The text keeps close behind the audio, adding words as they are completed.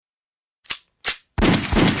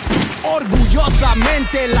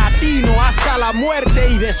orgullosamente latino hasta la muerte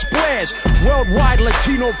y después. Worldwide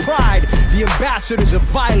Latino pride, the ambassadors of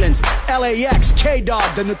violence. LAX, K-Dog,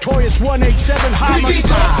 the notorious 187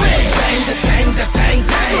 homicide. Bang, the dang, the dang,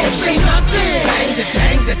 dang. Don't say nothing. Bang, the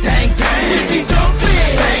dang, the dang, dang. We be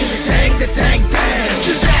dumping. Bang, the dang, the dang, dang.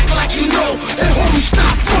 Just act like you know, and homie,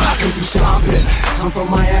 stop rockin'. Through stomping, I'm from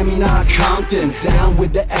Miami, not Compton. Down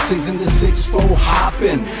with the essays in the 6-4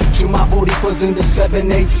 hopping. To my Boricuas in the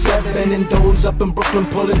 787, and those up in Brooklyn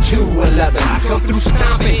pulling 211. I come through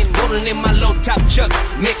stomping, rolling in my low top chucks,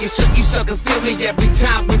 making sure you suckers feel me every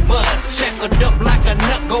time we buzz. Shackled up like a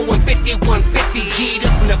nut, going 5150, G'd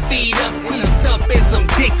up and the feet up, creased up in some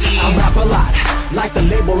dickies. I rap a lot, like the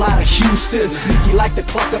label out of Houston. Sneaky like the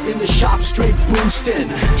clock up in the shop, straight boosting.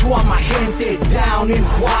 To all my gente down in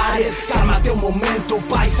Juárez, cálmate un momento,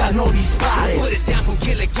 paisa, no dispares. Put it down from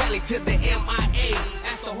Killer Cali to the MIA.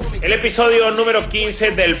 El episodio número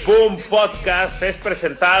 15 del Boom Podcast es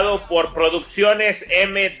presentado por Producciones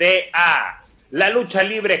MDA. La lucha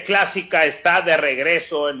libre clásica está de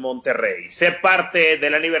regreso en Monterrey. Sé parte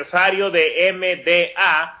del aniversario de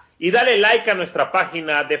MDA y dale like a nuestra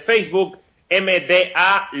página de Facebook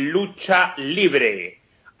MDA Lucha Libre.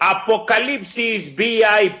 Apocalipsis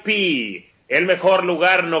VIP, el mejor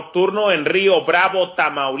lugar nocturno en Río Bravo,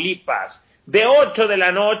 Tamaulipas. De 8 de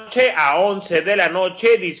la noche a 11 de la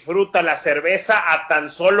noche disfruta la cerveza a tan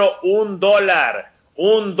solo $1.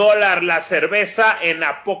 $1 la cerveza en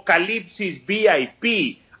Apocalipsis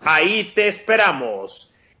VIP. Ahí te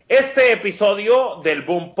esperamos. Este episodio del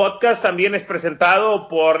Boom Podcast también es presentado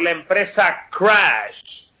por la empresa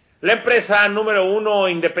Crash, la empresa número 1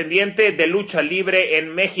 independiente de lucha libre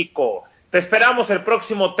en México. Te esperamos el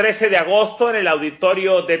próximo 13 de agosto en el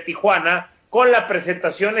auditorio de Tijuana con la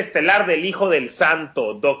presentación estelar del Hijo del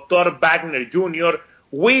Santo, Dr. Wagner Jr.,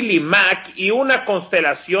 Willie Mack y una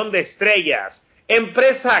constelación de estrellas.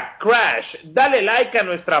 Empresa Crash, dale like a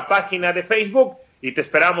nuestra página de Facebook y te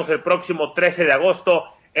esperamos el próximo 13 de agosto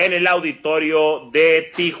en el auditorio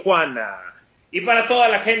de Tijuana. Y para toda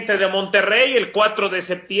la gente de Monterrey, el 4 de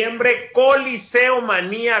septiembre, Coliseo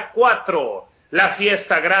Manía 4, la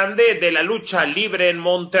fiesta grande de la lucha libre en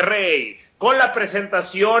Monterrey, con la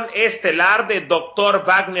presentación estelar de Dr.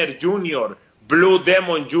 Wagner Jr., Blue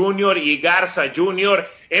Demon Jr. y Garza Jr.,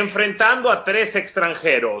 enfrentando a 3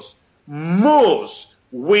 extranjeros, Moose,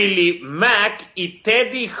 Willie Mack y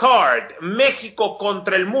Teddy Hart. México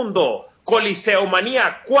contra el mundo, Coliseo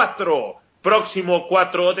Manía 4, próximo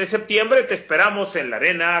 4 de septiembre, te esperamos en la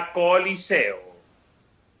Arena Coliseo.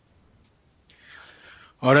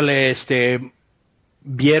 Órale,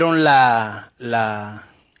 ¿vieron la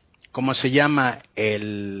 ¿cómo se llama?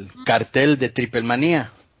 El cartel de Triple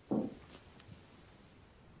Manía.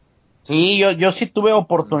 Sí, yo sí tuve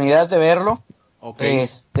oportunidad de verlo. Okay.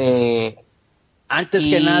 Antes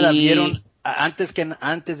que nada, vieron,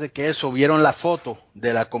 antes de que eso, vieron la foto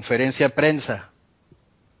de la conferencia de prensa.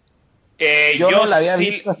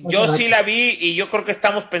 Yo sí la vi y yo creo que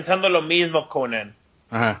estamos pensando lo mismo, Konnan.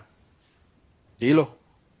 Ajá. Dilo.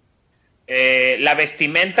 La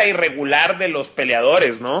vestimenta irregular de los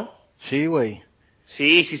peleadores, ¿no? Sí, güey.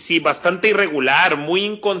 Sí, bastante irregular, muy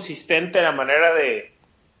inconsistente la manera de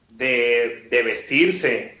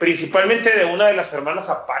vestirse, principalmente de una de las hermanas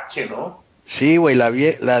Apache, ¿no? Sí, güey,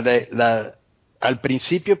 al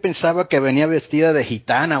principio pensaba que venía vestida de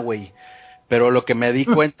gitana, güey, pero lo que me di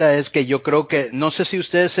cuenta es que yo creo que, no sé si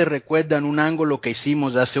ustedes se recuerdan un ángulo que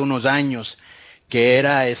hicimos hace unos años, que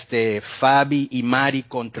era Fabi y Mari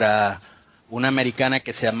contra una americana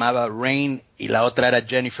que se llamaba Rain y la otra era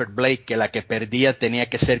Jennifer Blake, que la que perdía tenía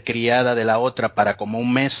que ser criada de la otra para como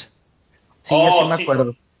un mes. Sí, sí me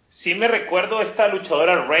acuerdo. Sí me recuerdo esta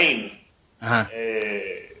luchadora Rain. Ajá.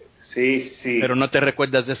 Sí. Pero no te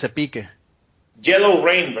recuerdas de ese pique. Yellow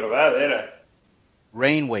Rain, ¿verdad? Era.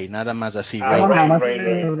 Rain, güey, nada más así.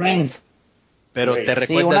 Rain. Pero Rain. te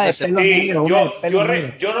recuerdas de ese pique. Sí, yo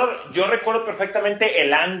recuerdo perfectamente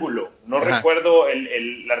el ángulo, no Ajá. recuerdo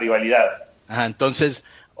la rivalidad. Ajá, entonces,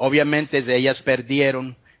 obviamente ellas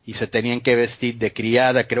perdieron y se tenían que vestir de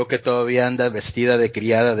criada. Creo que todavía anda vestida de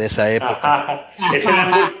criada de esa época. Ajá.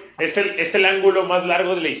 Es el ángulo más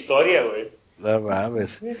largo de la historia, güey. No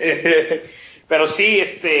mames. Pero sí,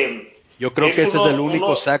 yo creo que ese es el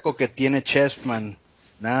único saco que tiene Chessman.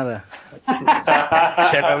 Nada.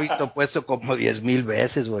 Se ha visto puesto como 10,000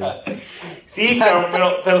 veces, güey. Sí,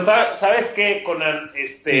 pero ¿sabes qué, Konnan?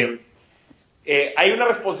 Hay una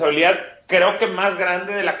responsabilidad, creo que más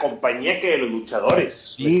grande de la compañía que de los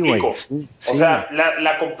luchadores. Sí, güey. Sí, o sea,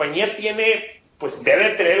 la compañía tiene, pues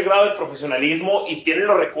debe tener el grado de profesionalismo y tiene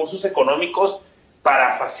los recursos económicos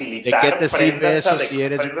para ¿De facilitar qué te sirve prendas, eso si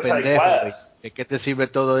eres un prendas pendejo, güey? adecuadas. ¿De qué te sirve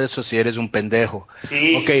todo eso si eres un pendejo?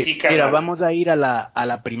 Sí, Ok, sí, mira, carnal. vamos a ir a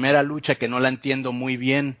la primera lucha que no la entiendo muy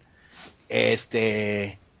bien.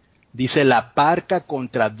 Dice la parca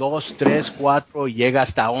contra 2, 3, 4 y llega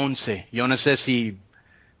hasta 11. Yo no sé si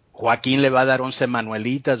Joaquín le va a dar 11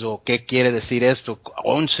 manuelitas o qué quiere decir esto.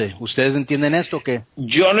 11. ¿Ustedes entienden esto o qué?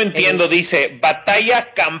 Yo no entiendo, dice,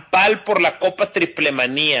 batalla campal por la Copa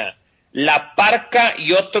Triplemanía. La Parca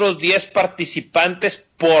y otros 10 participantes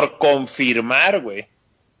por confirmar, güey.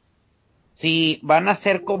 Sí, van a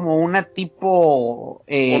ser como una tipo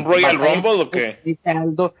 ¿Un Royal Rumble o qué?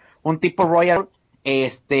 Un tipo Royal,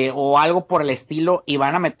 o algo por el estilo, y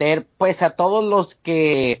van a meter pues a todos los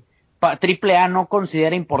que Triple A no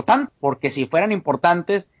considera importante, porque si fueran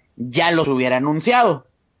importantes ya los hubiera anunciado.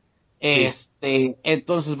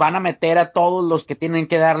 Entonces van a meter a todos los que tienen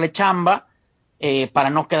que darle chamba para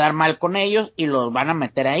no quedar mal con ellos, y los van a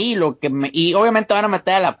meter ahí. Y obviamente van a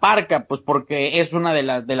meter a la Parca, pues porque es una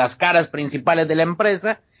de las caras principales de la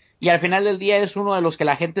empresa, y al final del día es uno de los que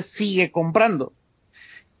la gente sigue comprando.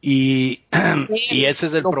 Y ese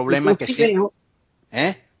es el problema que sí.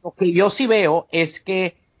 Lo que yo sí veo es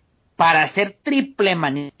que para hacer Triple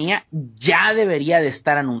Manía ya debería de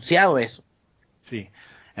estar anunciado eso. Sí.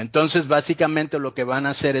 Entonces, básicamente lo que van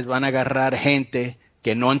a hacer es van a agarrar gente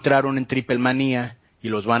que no entraron en Triple Manía y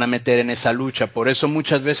los van a meter en esa lucha. Por eso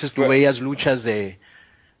muchas veces tú veías luchas de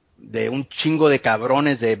un chingo de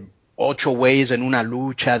cabrones, de 8 güeyes en una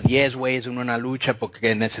lucha, 10 güeyes en una lucha,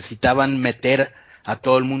 porque necesitaban meter a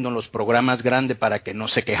todo el mundo en los programas grandes para que no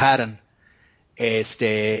se quejaran.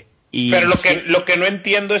 Pero lo que no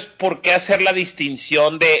entiendo es por qué hacer la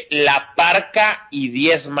distinción de la Parca y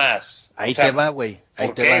 10 más. Ahí te va, güey.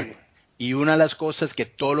 Ahí te va. Y una de las cosas que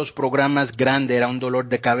todos los programas grandes era un dolor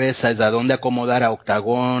de cabeza es a dónde acomodar a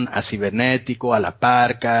Octagón, a Cibernético, a La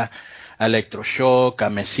Parca, a Electroshock,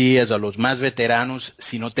 a Mesías, a los más veteranos,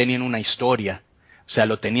 si no tenían una historia. O sea,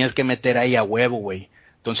 lo tenías que meter ahí a huevo, güey.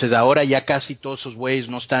 Entonces ahora ya casi todos esos güeyes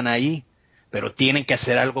no están ahí, pero tienen que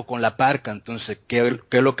hacer algo con La Parca. Entonces, ¿qué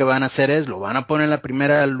es lo que van a hacer? Lo van a poner en la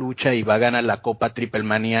primera lucha y va a ganar la Copa Triple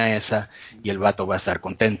Manía esa, y el vato va a estar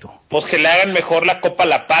contento. Pues que le hagan mejor la Copa a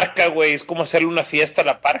La Parca, güey. Es como hacerle una fiesta a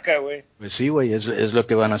La Parca, güey. Pues sí, güey, es lo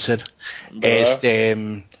que van a hacer.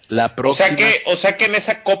 La próxima... O sea que en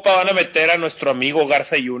esa Copa van a meter a nuestro amigo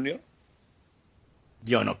Garza Jr.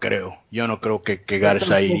 Yo no creo que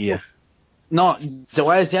Garza iría. No, te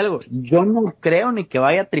voy a decir algo. Yo no creo ni que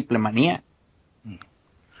vaya a Triple Manía.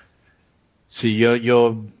 Sí,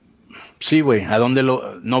 sí, güey. ¿A dónde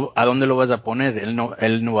lo vas a poner? Él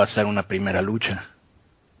no va a hacer una primera lucha.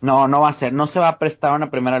 No va a ser. No se va a prestar a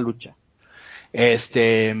una primera lucha. Es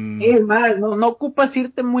más, no ocupas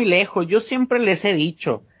irte muy lejos. Yo siempre les he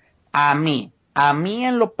dicho, a mí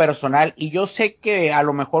en lo personal, y yo sé que a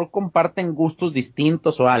lo mejor comparten gustos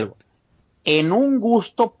distintos o algo. En un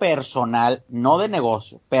gusto personal, no de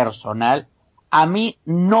negocio, personal, a mí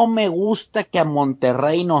no me gusta que a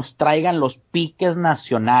Monterrey nos traigan los piques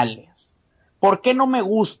nacionales. ¿Por qué no me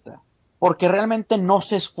gusta? Porque realmente no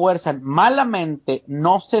se esfuerzan, malamente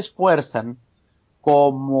no se esfuerzan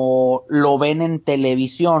como lo ven en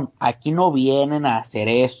televisión. Aquí no vienen a hacer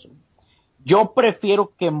eso. Yo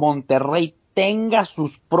prefiero que Monterrey tenga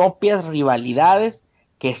sus propias rivalidades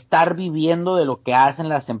que estar viviendo de lo que hacen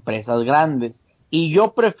las empresas grandes. Y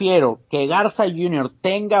yo prefiero que Garza Jr.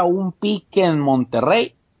 tenga un pique en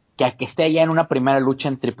Monterrey que a que esté allá en una primera lucha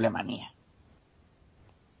en Triple Manía.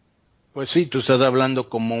 Pues sí, tú estás hablando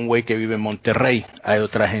como un güey que vive en Monterrey. Hay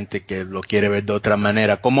otra gente que lo quiere ver de otra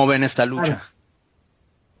manera. ¿Cómo ven esta lucha?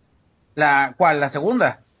 ¿Cuál? ¿La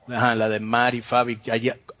segunda? Ajá, la de Mari, Fabi.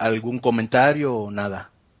 ¿Hay algún comentario o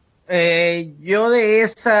nada? Yo de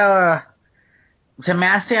esa... Se me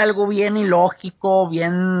hace algo bien ilógico,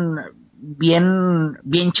 bien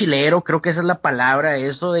chilero, creo que esa es la palabra,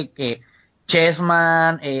 eso de que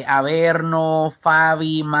Chessman, Averno,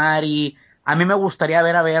 Fabi, Mari, a mí me gustaría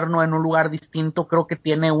ver a Averno en un lugar distinto. Creo que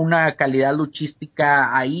tiene una calidad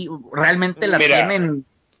luchística ahí, realmente la tienen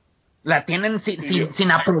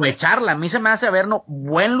sin aprovecharla. A mí se me hace Averno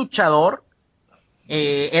buen luchador,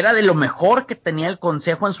 era de lo mejor que tenía el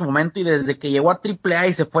consejo en su momento, y desde que llegó a AAA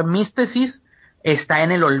y se fue Místesis, está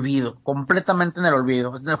en el olvido, completamente en el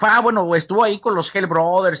olvido. Bueno, estuvo ahí con los Hell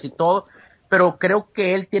Brothers y todo, pero creo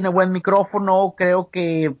que él tiene buen micrófono, creo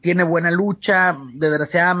que tiene buena lucha.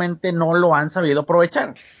 Desgraciadamente no lo han sabido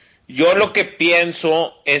aprovechar. Yo lo que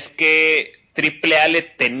pienso es que AAA le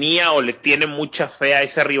tenía o le tiene mucha fe a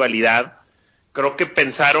esa rivalidad. Creo que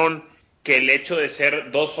pensaron que el hecho de ser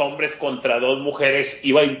 2 hombres contra 2 mujeres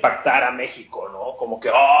iba a impactar a México, ¿no? como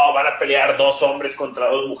que, van a pelear 2 hombres contra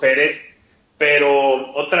 2 mujeres,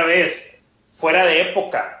 pero otra vez, fuera de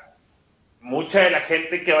época, mucha de la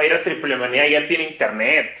gente que va a ir a Triple Manía ya tiene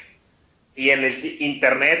internet, y en el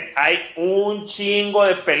internet hay un chingo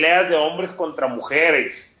de peleas de hombres contra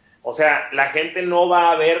mujeres. O sea, la gente no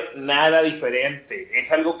va a ver nada diferente.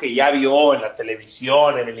 Es algo que ya vio en la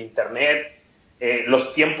televisión, en el internet.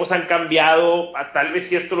 Los tiempos han cambiado. Tal vez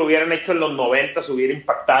si esto lo hubieran hecho en los 90 hubiera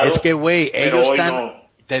impactado. Es que, güey, ellos están... No.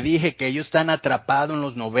 Te dije que ellos están atrapados en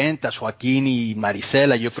los 90, Joaquín y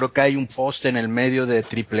Marisela. Yo creo que hay un poste en el medio de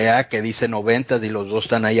AAA que dice 90 y los dos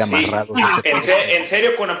están ahí amarrados. Sí. En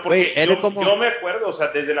serio, Konnan, porque yo me acuerdo, o sea,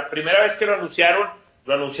 desde la primera vez que lo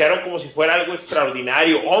anunciaron como si fuera algo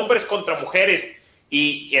extraordinario, hombres contra mujeres,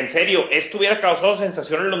 y en serio, esto hubiera causado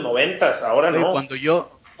sensación en los 90, ahora no.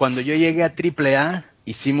 Cuando yo llegué a AAA,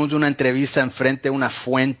 hicimos una entrevista enfrente de una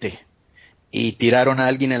fuente, y tiraron a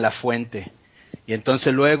alguien en la fuente, y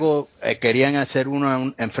entonces luego querían hacer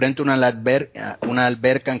enfrente una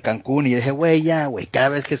alberca en Cancún, y dije, güey, cada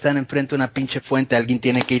vez que están enfrente de una pinche fuente, alguien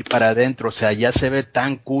tiene que ir para adentro, o sea, ya se ve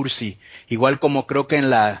tan cursi, igual como creo que en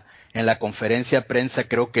la conferencia de prensa,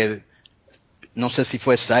 creo que, no sé si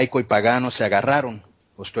fue Psycho y Pagano, se agarraron,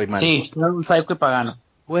 o estoy mal. Sí, Psycho y Pagano.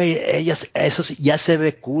 Güey, eso ya se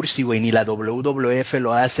ve cursi, güey, ni la WWF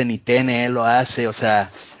lo hace, ni TNE lo hace, o sea,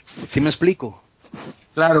 ¿sí me explico?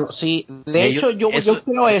 Claro, sí, de hecho yo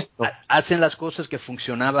creo esto. Hacen las cosas que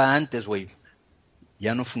funcionaba antes, güey,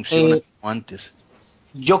 ya no funciona como antes.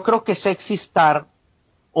 Yo creo que Sexy Star,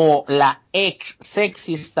 o la ex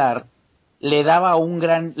Sexy Star, le daba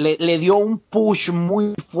le dio un push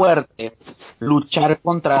muy fuerte luchar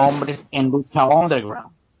contra hombres en lucha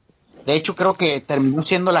underground. De hecho, creo que terminó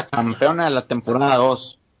siendo la campeona de la temporada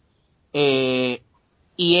 2.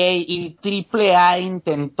 Y AAA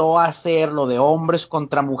intentó hacer lo de hombres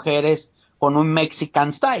contra mujeres con un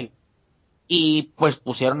Mexican Style. Y pues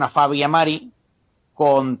pusieron a Fabi y a Mari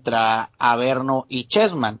contra Averno y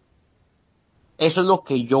Chessman. Eso es lo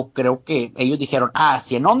que yo creo que ellos dijeron,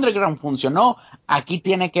 si en Underground funcionó, aquí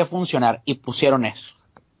tiene que funcionar, y pusieron eso.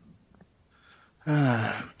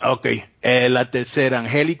 Ok, la tercera,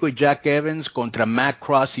 Angélico y Jack Evans contra Matt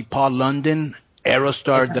Cross y Paul London,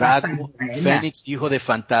 Aerostar Drago, Fénix, hijo de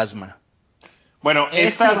Fantasma. Bueno,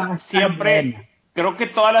 estas siempre, creo que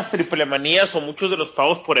todas las Triple Manías o muchos de los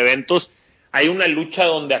pagos por eventos, hay una lucha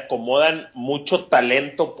donde acomodan mucho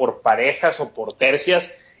talento por parejas o por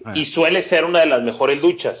tercias, y suele ser una de las mejores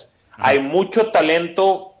luchas. Hay mucho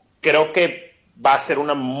talento, creo que va a ser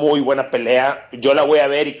una muy buena pelea. Yo la voy a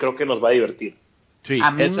ver y creo que nos va a divertir. Sí, a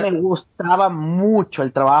mí me gustaba mucho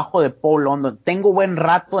el trabajo de Paul London. Tengo buen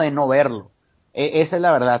rato de no verlo. Esa es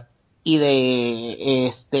la verdad. Y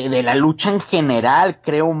de la lucha en general,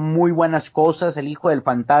 creo muy buenas cosas. El hijo del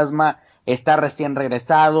fantasma está recién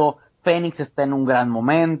regresado. Fénix está en un gran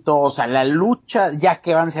momento. O sea, la lucha, ya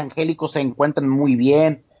que Vance y Angélico se encuentran muy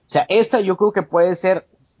bien. O sea, esta yo creo que puede ser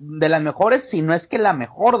de las mejores, si no es que la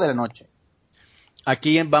mejor de la noche.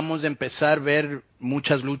 Aquí vamos a empezar a ver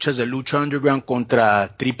muchas luchas de lucha underground contra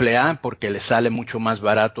AAA, porque le sale mucho más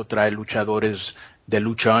barato traer luchadores de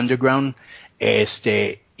lucha underground.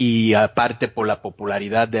 Y aparte por la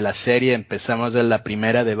popularidad de la serie, empezamos de la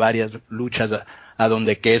primera de varias luchas a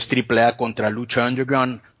donde que es AAA contra lucha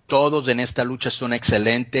underground. Todos en esta lucha son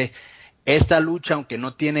excelentes. Esta lucha, aunque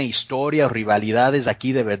no tiene historia o rivalidades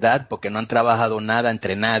aquí de verdad, porque no han trabajado nada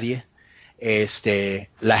entre nadie,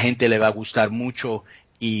 la gente le va a gustar mucho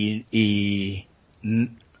y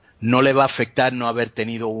no le va a afectar no haber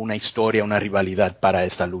tenido una historia, una rivalidad para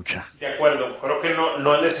esta lucha. De acuerdo, creo que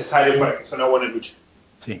no es necesario para que sea una buena lucha.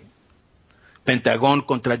 Sí. Pentagón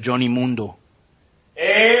contra Johnny Mundo.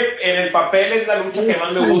 En el papel es la lucha que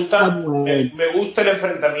más me gusta. Me gusta el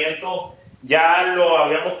enfrentamiento. Ya lo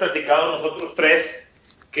habíamos platicado nosotros tres,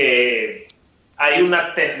 que hay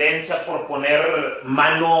una tendencia por poner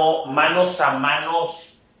manos a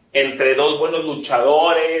manos entre dos buenos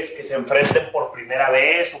luchadores que se enfrenten por primera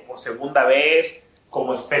vez o por segunda vez,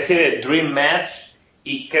 como especie de dream match.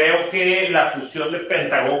 Y creo que la fusión de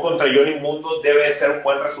Pentagón contra Johnny Mundo debe de ser un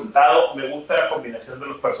buen resultado. Me gusta la combinación de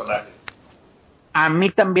los personajes. A mí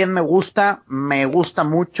también me gusta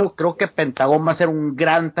mucho. Creo que Pentagón va a hacer un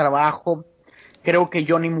gran trabajo. Creo que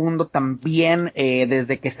Johnny Mundo también,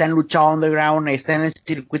 desde que está en lucha underground, está en el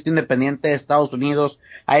circuito independiente de Estados Unidos,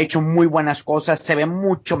 ha hecho muy buenas cosas, se ve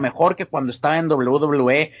mucho mejor que cuando estaba en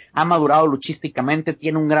WWE, ha madurado luchísticamente,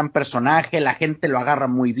 tiene un gran personaje, la gente lo agarra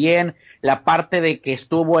muy bien, la parte de que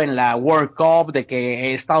estuvo en la World Cup, de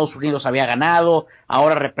que Estados Unidos había ganado,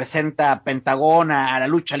 ahora representa a Pentagón, a la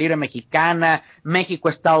lucha libre mexicana, México,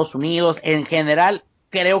 Estados Unidos, en general,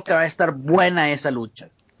 creo que va a estar buena esa lucha.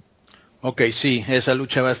 Ok, sí, esa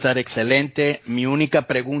lucha va a estar excelente. Mi única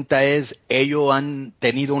pregunta es, ¿ellos han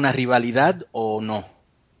tenido una rivalidad o no?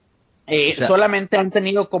 O sea, Solamente han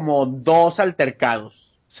tenido como 2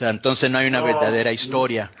 altercados. O sea, entonces no hay una verdadera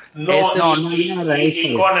historia. No,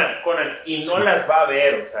 y no las va a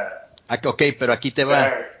ver, o sea. Ok, pero aquí te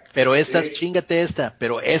va. Pero chingate esta,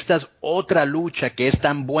 pero esta es otra lucha que es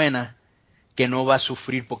tan buena que no va a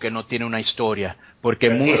sufrir porque no tiene una historia. Porque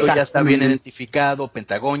Muro ya está bien identificado,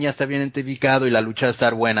 Pentagón ya está bien identificado y la lucha va a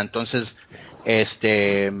estar buena. Entonces,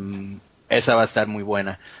 esa va a estar muy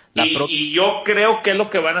buena. Y yo creo que es lo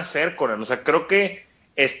que van a hacer, Konnan. O sea, creo que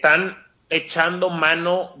están echando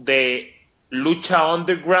mano de lucha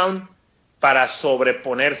underground para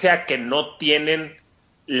sobreponerse a que no tienen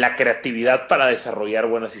la creatividad para desarrollar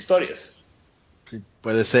buenas historias. Sí,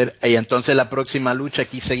 puede ser. Y entonces la próxima lucha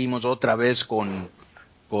aquí seguimos otra vez con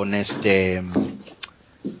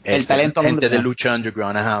el talento gente de lucha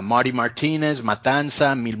underground. Ajá. Marty Martínez,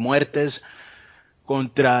 Matanza, Mil Muertes.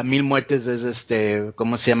 Contra Mil Muertes es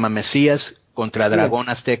 ¿cómo se llama? Mesías. Contra Dragón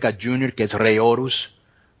Azteca Jr., que es Rey Horus.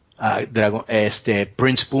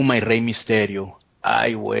 Prince Puma y Rey Misterio.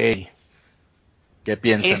 Ay, güey. ¿Qué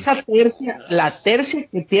piensan? La tercia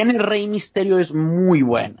que tiene Rey Misterio es muy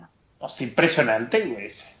buena. Es impresionante,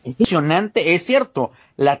 güey. Impresionante, es cierto.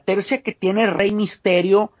 La tercia que tiene Rey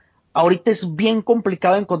Misterio, ahorita es bien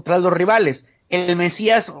complicado encontrar los rivales. El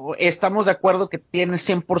Mesías, estamos de acuerdo que tiene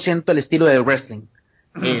 100% el estilo de wrestling.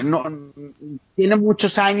 Tiene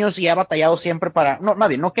muchos años y ha batallado siempre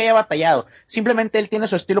no que haya batallado, simplemente él tiene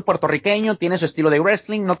su estilo puertorriqueño, tiene su estilo de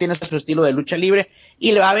wrestling, no tiene su estilo de lucha libre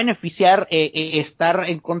y le va a beneficiar estar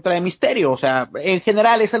en contra de Misterio. O sea, en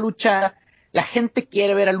general esa lucha, la gente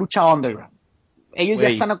quiere ver a lucha underground. Ellos ya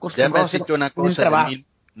están acostumbrados a hacer un trabajo.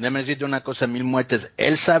 Déjame decirte una cosa, Mil Muertes,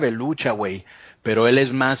 él sabe lucha, güey, pero él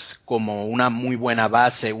es más como una muy buena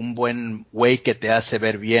base, un buen güey que te hace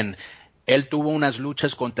ver bien. Él tuvo unas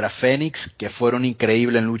luchas contra Fénix que fueron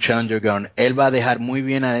increíbles en lucha underground. Él va a dejar muy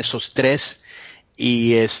bien a esos tres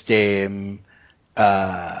y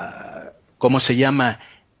 ¿cómo se llama?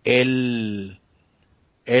 Él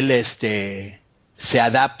se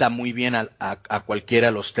adapta muy bien a cualquiera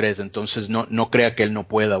de los tres, entonces no crea que él no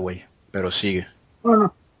pueda, güey, pero sigue.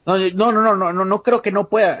 No creo que no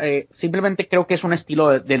pueda, simplemente creo que es un estilo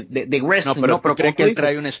de wrestling. No, pero creo que él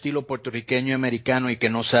trae un estilo puertorriqueño americano y que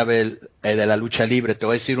no sabe de la lucha libre. Te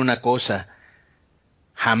voy a decir una cosa,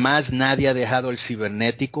 jamás nadie ha dejado el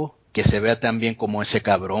cibernético que se vea tan bien como ese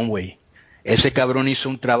cabrón, güey. Ese cabrón hizo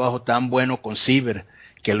un trabajo tan bueno con Ciber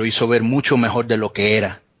que lo hizo ver mucho mejor de lo que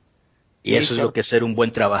era. Y eso es lo que es ser un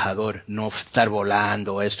buen trabajador, no estar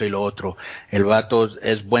volando, esto y lo otro. El vato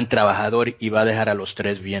es buen trabajador y va a dejar a los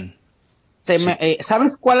tres bien.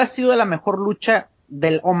 ¿Sabes cuál ha sido la mejor lucha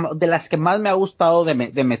de las que más me ha gustado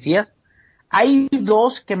de Mesías? Hay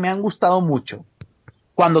 2 que me han gustado mucho.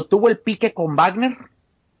 Cuando tuvo el pique con Wagner,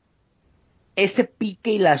 ese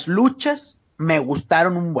pique y las luchas me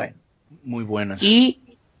gustaron un buen. Muy buenas. Y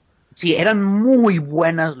sí, eran muy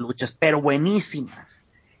buenas luchas, pero buenísimas.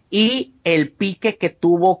 Y el pique que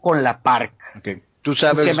tuvo con la Park. Okay. Tú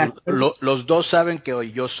sabes, los dos saben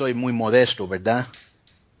que yo soy muy modesto, ¿verdad?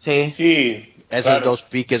 Sí. Esos 2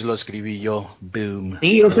 piques los escribí yo. Boom.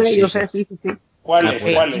 Sí, yo sé, sí. ¿Cuáles?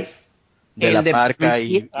 De la Parca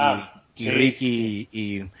y Ricky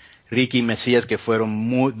y Ricky Mesías, que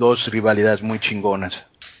fueron 2 rivalidades muy chingonas.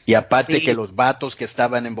 Y aparte que los vatos que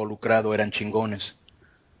estaban involucrados eran chingones.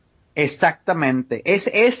 Exactamente.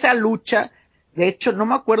 Esa lucha. De hecho, no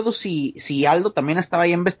me acuerdo si Aldo también estaba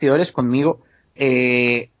ahí en vestidores conmigo,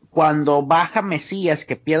 cuando baja Mesías,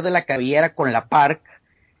 que pierde la cabellera con la Park,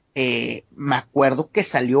 me acuerdo que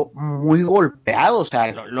salió muy golpeado, o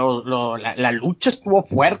sea, la lucha estuvo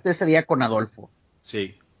fuerte ese día con Adolfo.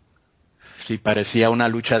 Sí, parecía una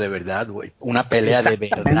lucha de verdad, güey, una pelea de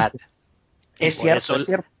verdad. Es cierto.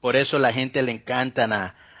 Por eso la gente le encantan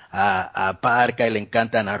a Parca y le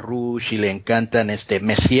encantan a Rush y le encantan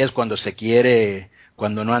Mesías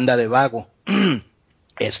cuando no anda de vago,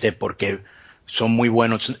 porque son muy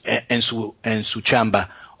buenos en su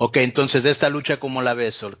chamba. Ok, entonces esta lucha, ¿cómo la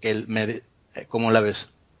ves? ¿Cómo la ves?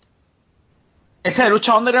 Esa de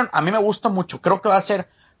lucha underground a mí me gusta mucho, creo que va a ser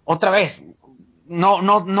otra vez,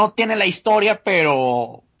 no tiene la historia,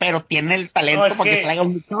 pero tiene el talento para que salga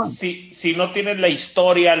un luchón. Si no tienes la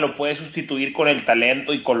historia, lo puedes sustituir con el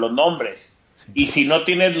talento y con los nombres. Y si no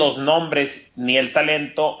tienes los nombres ni el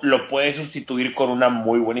talento, lo puedes sustituir con una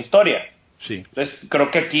muy buena historia. Sí. Entonces, creo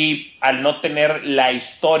que aquí, al no tener la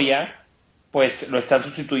historia, pues lo están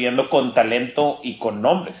sustituyendo con talento y con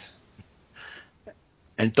nombres.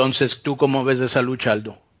 Entonces, ¿tú cómo ves esa lucha,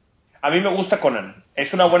 Aldo? A mí me gusta Konnan.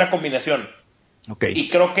 Es una buena combinación. Okay. Y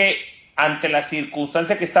creo que ante la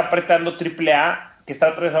circunstancia que está apretando AAA, que está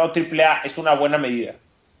atravesando AAA, es una buena medida.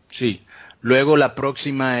 Sí. Luego la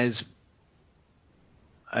próxima es...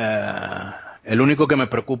 el único que me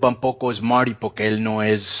preocupa un poco es Marty, porque él no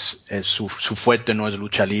es su fuerte no es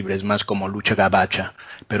lucha libre, es más como lucha gabacha.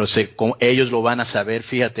 Pero ellos lo van a saber,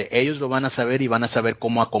 fíjate, ellos lo van a saber y van a saber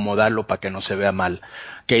cómo acomodarlo para que no se vea mal.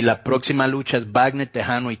 Okay, la próxima lucha es Wagner,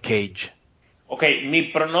 Tejano y Cage. Ok, mi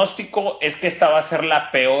pronóstico es que esta va a ser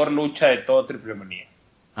la peor lucha de todo Triple Manía.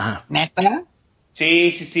 Ajá. ¿Neta?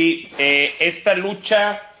 Sí. Esta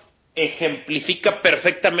lucha ejemplifica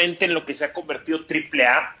perfectamente en lo que se ha convertido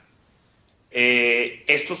AAA.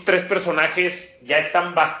 Estos tres personajes ya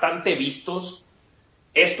están bastante vistos.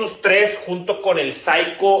 Estos tres, junto con el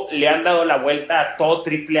Psycho, le han dado la vuelta a todo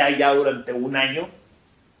AAA ya durante un año.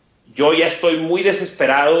 Yo ya estoy muy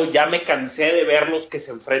desesperado, ya me cansé de verlos que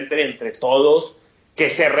se enfrenten entre todos, que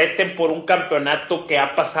se reten por un campeonato que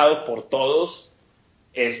ha pasado por todos.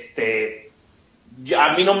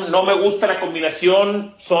 A mí no me gusta la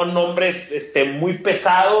combinación, son nombres muy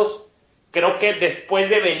pesados. Creo que después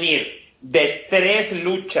de venir de 3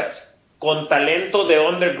 luchas con talento de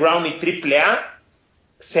Underground y AAA,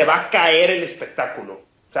 se va a caer el espectáculo.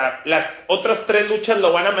 O sea, las otras 3 luchas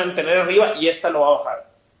lo van a mantener arriba y esta lo va a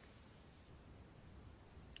bajar.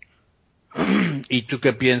 ¿Y tú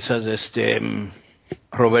qué piensas,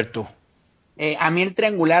 Roberto? A mí el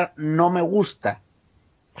triangular no me gusta.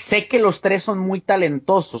 Sé que los tres son muy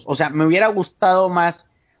talentosos. O sea, me hubiera gustado más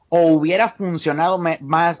o hubiera funcionado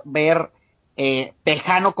más ver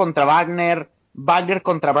Tejano contra Wagner, Wagner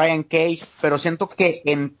contra Brian Cage, pero siento que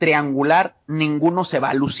en triangular ninguno se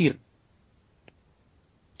va a lucir.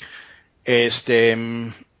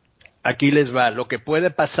 Aquí les va. Lo que puede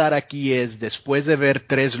pasar aquí es, después de ver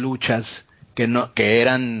 3 luchas que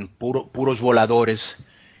eran puros voladores,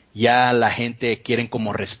 ya la gente quieren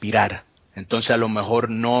como respirar. Entonces a lo mejor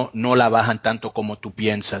no la bajan tanto como tú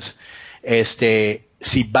piensas.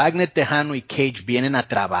 Si Wagner, Tejano y Cage vienen a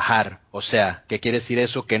trabajar, o sea, ¿qué quiere decir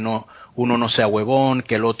eso? Que uno no sea huevón,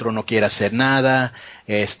 que el otro no quiera hacer nada.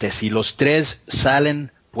 Si los 3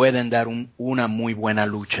 salen, pueden dar una muy buena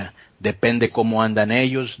lucha. Depende cómo andan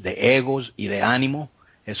ellos, de egos y de ánimo.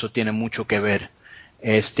 Eso tiene mucho que ver.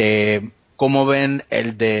 ¿Cómo ven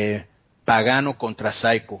el de Pagano contra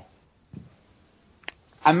Psycho?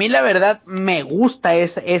 A mí la verdad me gusta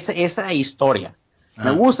esa historia. Me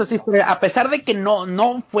gusta esa historia, a pesar de que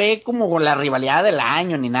no fue como la rivalidad del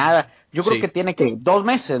año ni nada. Yo creo que tiene 2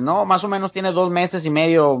 meses, ¿no? Más o menos tiene 2 meses y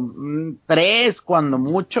medio, 3 cuando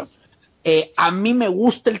mucho. A mí me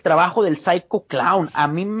gusta el trabajo del Psycho Clown. A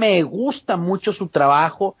mí me gusta mucho su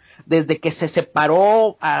trabajo desde que se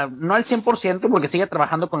separó, no al 100% porque sigue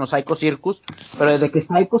trabajando con los Psycho Circus, pero desde que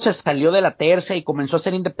Psycho se salió de la tercia y comenzó a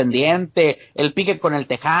ser independiente, el pique con el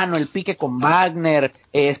Tejano, el pique con Wagner,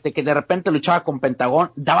 que de repente luchaba con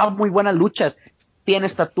Pentagón, daba muy buenas luchas. Tiene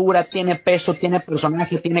estatura, tiene peso, tiene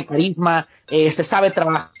personaje, tiene carisma, sabe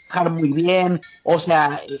trabajar muy bien, o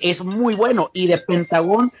sea, es muy bueno. Y de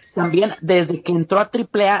Pentagón también, desde que entró a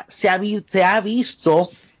AAA, se ha visto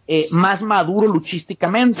más maduro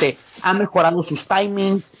luchísticamente, ha mejorado sus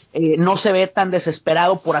timings, no se ve tan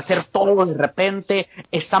desesperado por hacer todo de repente,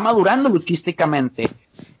 está madurando luchísticamente.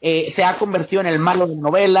 Se ha convertido en el malo de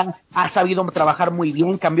novela, ha sabido trabajar muy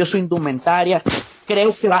bien, cambió su indumentaria.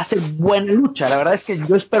 Creo que va a ser buena lucha. La verdad es que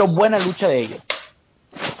yo espero buena lucha de ellos.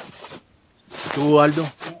 ¿Tú, Aldo?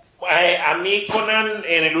 A mí, Konnan,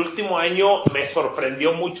 en el último año me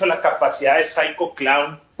sorprendió mucho la capacidad de Psycho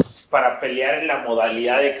Clown para pelear en la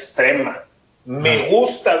modalidad extrema. Me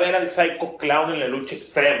gusta ver al Psycho Clown en la lucha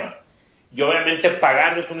extrema. Y obviamente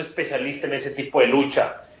Pagano es un especialista en ese tipo de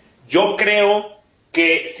lucha. Yo creo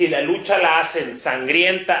que si la lucha la hacen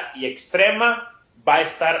sangrienta y extrema, va a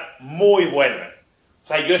estar muy buena. O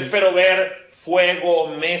sea, yo espero ver fuego,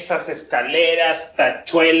 mesas, escaleras,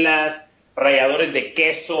 tachuelas, ralladores de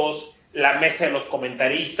quesos, la mesa de los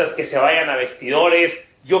comentaristas que se vayan a vestidores.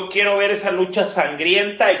 Yo quiero ver esa lucha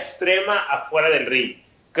sangrienta, extrema, afuera del ring.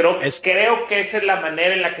 Creo que esa es la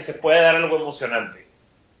manera en la que se puede dar algo emocionante.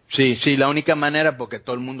 Sí, la única manera, porque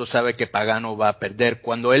todo el mundo sabe que Pagano va a perder.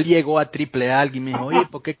 Cuando él llegó a AAA, alguien me dijo, oye,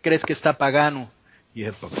 ¿por qué crees que está Pagano? Y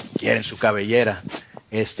dije, porque quieren su cabellera.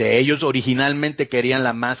 Ellos originalmente querían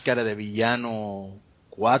la máscara de villano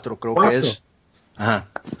 4, creo que es. Ajá.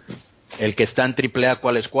 El que está en AAA,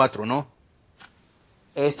 ¿cuál es 4, no?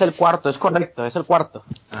 Es el 4, es correcto, es el 4.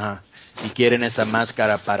 Ajá. Y quieren esa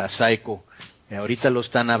máscara para Psycho. Ahorita lo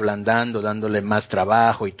están ablandando, dándole más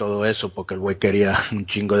trabajo y todo eso, porque el güey quería un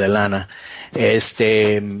chingo de lana.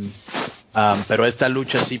 Pero esta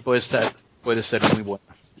lucha sí puede ser muy buena.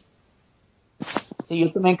 Sí,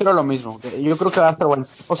 yo también creo lo mismo. Yo creo que va a estar bueno.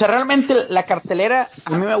 O sea, realmente la cartelera a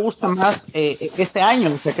mí me gusta más este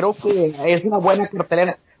año. O sea, creo que es una buena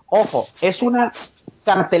cartelera. Ojo, es una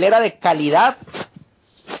cartelera de calidad,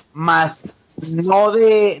 más no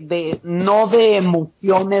de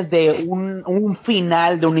emociones de un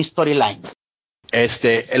final de una storyline.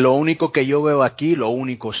 Lo único que yo veo aquí,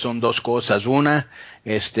 son dos cosas. Una,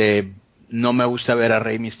 no me gusta ver a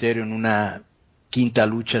Rey Mysterio en una quinta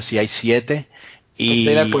lucha si hay 7.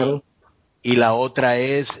 Estoy de acuerdo. Y la otra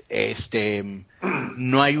es,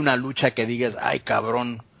 no hay una lucha que digas, ay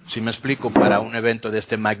cabrón, si me explico, para un evento de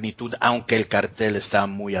esta magnitud, aunque el cartel está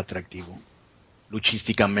muy atractivo,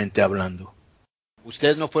 luchísticamente hablando.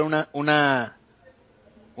 ¿Ustedes no fueron una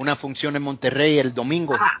función en Monterrey el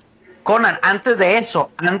domingo? Konnan, antes de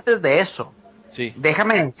eso, sí.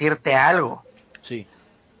 Déjame decirte algo. Sí.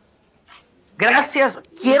 Gracias,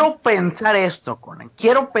 quiero pensar esto, Konnan,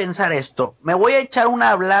 me voy a echar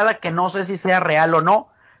una hablada que no sé si sea real o no,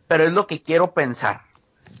 pero es lo que quiero pensar.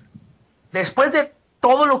 Después de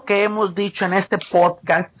todo lo que hemos dicho en este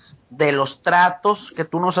podcast, de los tratos que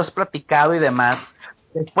tú nos has platicado y demás,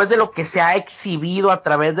 después de lo que se ha exhibido a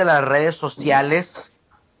través de las redes sociales,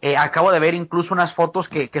 acabo de ver incluso unas fotos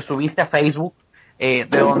que subiste a Facebook, de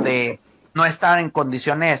donde no estaban en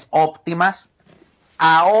condiciones óptimas.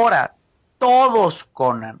 Ahora, todos,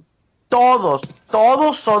 Konnan, todos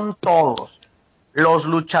los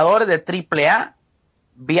luchadores de AAA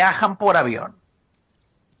viajan por avión.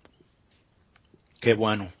 Qué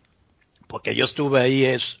bueno, porque yo estuve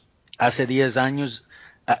ahí hace 10 años,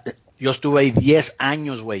 yo estuve ahí 10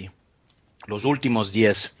 años, güey, los últimos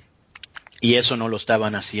 10, y eso no lo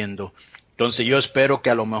estaban haciendo. Entonces yo espero que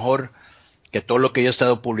a lo mejor que todo lo que yo he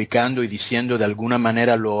estado publicando y diciendo de alguna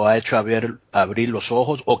manera lo ha hecho abrir los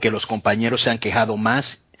ojos, o que los compañeros se han quejado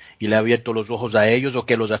más y le ha abierto los ojos a ellos, o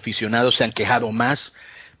que los aficionados se han quejado más,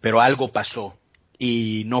 pero algo pasó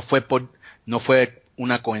y no fue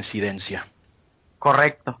una coincidencia.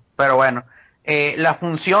 Correcto, pero bueno, la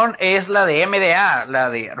función es la de MDA,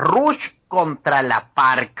 la de Rush contra la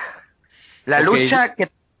Park. La lucha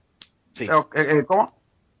que... Sí. ¿Cómo?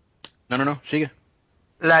 No, sigue.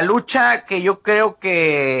 La lucha que yo creo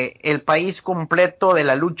que el país completo de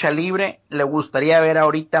la lucha libre le gustaría ver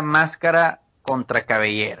ahorita, Máscara contra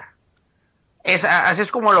Cabellera. Así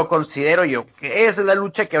es como lo considero yo, que es la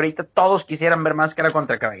lucha que ahorita todos quisieran ver, Máscara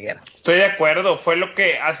contra Cabellera. Estoy de acuerdo, fue lo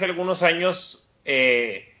que hace algunos años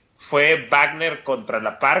fue Wagner contra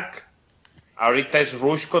la Park, ahorita es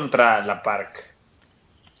Rush contra la Park.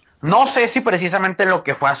 No sé si precisamente lo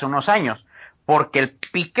que fue hace unos años, porque el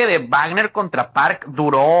pique de Wagner contra Park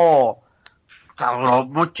duró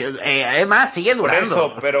mucho, es más, sigue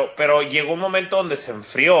durando. Por eso, pero llegó un momento donde se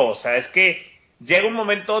enfrió, o sea, es que llega un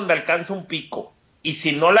momento donde alcanza un pico, y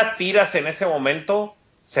si no la tiras en ese momento,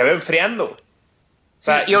 se va enfriando. O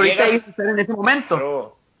sea, sí, y ahorita está en ese momento.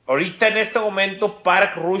 Pero ahorita en este momento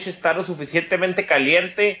Park Rush está lo suficientemente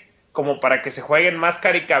caliente como para que se jueguen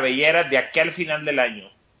Máscara y Cabellera de aquí al final del año.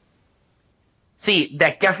 Sí, de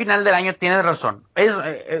aquí a final del año tienes razón.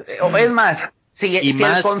 Es más, si el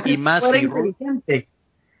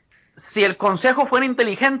consejo fuera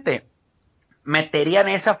inteligente, meterían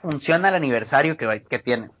esa función al aniversario que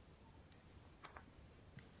tienen.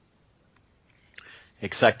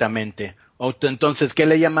 Exactamente. Entonces, ¿qué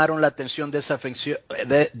le llamaron la atención de esa función,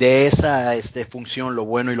 función, lo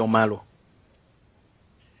bueno y lo malo?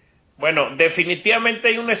 Bueno, definitivamente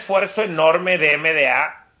hay un esfuerzo enorme de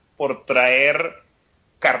MDA por traer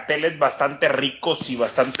carteles bastante ricos y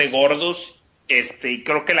bastante gordos, y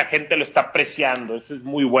creo que la gente lo está apreciando, eso es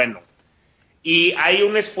muy bueno. Y hay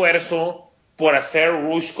un esfuerzo por hacer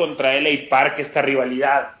Rush contra LA Park, esta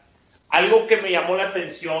rivalidad. Algo que me llamó la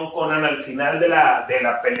atención, Konnan, al final de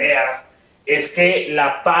la pelea, es que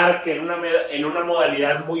la Park, en una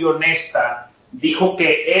modalidad muy honesta, dijo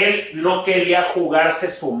que él no quería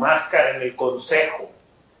jugarse su máscara en el consejo,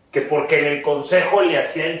 que porque en el consejo le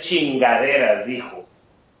hacían chingaderas, dijo.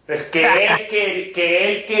 Pues que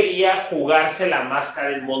él quería jugarse la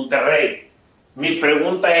máscara en Monterrey. Mi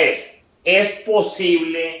pregunta ¿es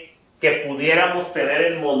posible que pudiéramos tener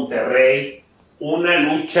en Monterrey una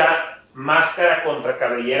lucha Máscara contra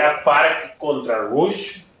Cabellera, Park contra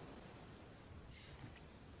Rush?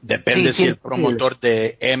 Depende si el promotor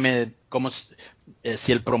de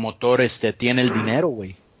si el promotor tiene el dinero,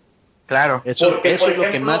 güey. Claro. Eso es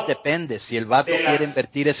lo que más depende. Si el vato quiere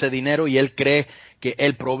invertir ese dinero y él cree que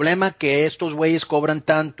el problema que estos güeyes cobran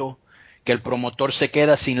tanto que el promotor se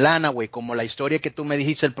queda sin lana, güey, como la historia que tú me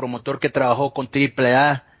dijiste, el promotor que trabajó con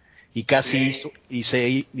AAA, y casi hizo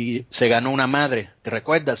y se ganó una madre, ¿te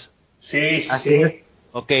recuerdas? Sí, sí, Así sí. es.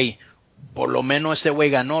 Ok, por lo menos ese güey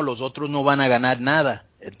ganó, los otros no van a ganar nada.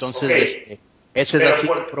 Entonces, Ok. ese es Pero así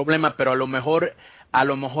el problema, pero a lo mejor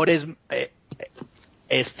es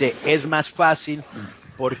más fácil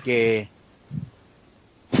porque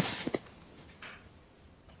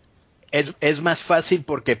es más fácil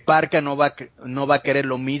porque Parca no va a querer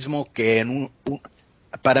lo mismo que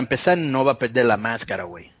para empezar no va a perder la máscara,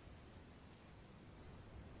 güey.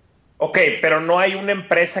 Ok, pero no hay una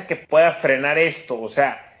empresa que pueda frenar esto. O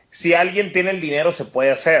sea, si alguien tiene el dinero, se puede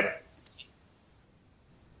hacer.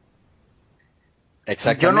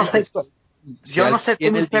 Exactamente. Si Yo no alguien sé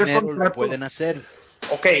tiene cómo el está el dinero, lo contrato. pueden hacer.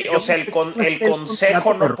 Ok, Yo o sea, no sé cómo el está el consejo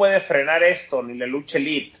contrato, no puede frenar esto, ni la lucha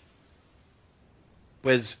elite.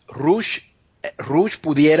 Pues Rush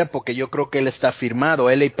pudiera, porque yo creo que él está firmado.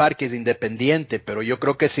 LA Park es independiente, pero yo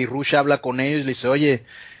creo que si Rush habla con ellos y le dice, oye,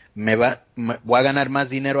 voy a ganar más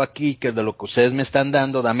dinero aquí que de lo que ustedes me están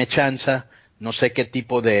dando, dame chance. No sé qué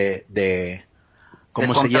tipo de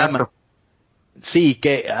 ¿cómo se llama? contrato. Sí,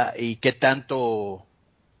 y qué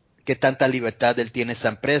tanta libertad él tiene esa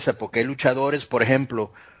empresa, porque hay luchadores, por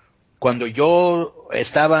ejemplo, cuando yo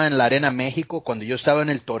estaba en la Arena México, cuando yo estaba en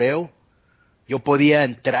el toreo, yo podía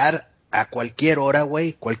entrar a cualquier hora,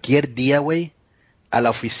 güey, cualquier día, güey, a la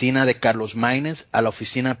oficina de Carlos Maínez, a la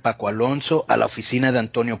oficina de Paco Alonso, a la oficina de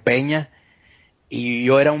Antonio Peña, y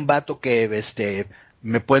yo era un vato que,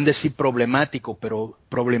 me pueden decir problemático, pero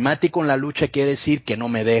problemático en la lucha quiere decir que no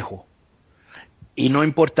me dejo. Y no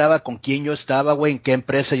importaba con quién yo estaba, güey, en qué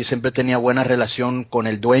empresa, yo siempre tenía buena relación con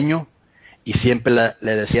el dueño, y siempre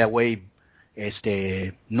le decía, güey,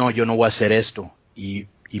 no, yo no voy a hacer esto, y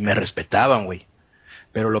me respetaban, güey.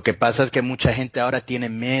 Pero lo que pasa es que mucha gente ahora tiene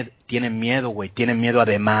miedo, güey, tiene miedo a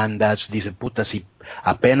demandas, dice, puta, si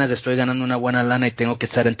apenas estoy ganando una buena lana y tengo que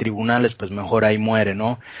estar en tribunales, pues mejor ahí muere,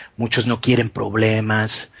 ¿no? Muchos no quieren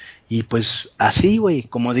problemas, y pues así, güey,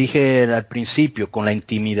 como dije al principio, con la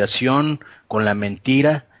intimidación, con la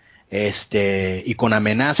mentira, y con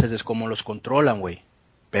amenazas es como los controlan, güey.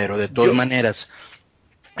 Pero de todas Yo, maneras,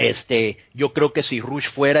 yo creo que si Rush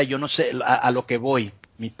fuera, yo no sé a lo que voy.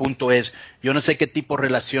 Mi punto es, yo no sé qué tipo de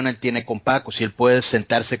relación él tiene con Paco, si él puede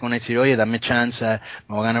sentarse con él y decir, oye, dame chance,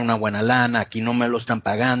 me voy a ganar una buena lana, aquí no me lo están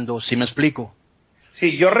pagando, ¿sí me explico?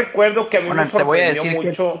 sí, yo recuerdo que a mí me Bueno, te voy a sorprendió decir qué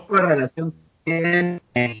mucho. tipo de relación tienen,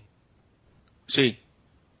 Sí.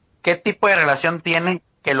 qué tipo de relación tienen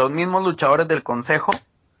que los mismos luchadores del consejo,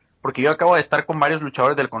 porque yo acabo de estar con varios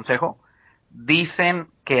luchadores del consejo, dicen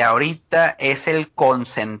que ahorita es el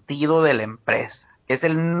consentido de la empresa, es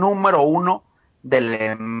el número uno de la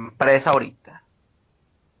empresa ahorita.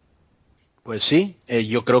 Pues sí,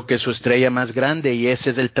 yo creo que es su estrella más grande y ese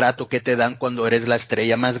es el trato que te dan cuando eres la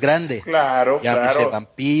estrella más grande. Claro, Llámese claro.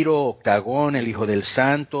 Vampiro, Octagón, el Hijo del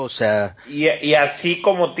Santo, o sea, Y así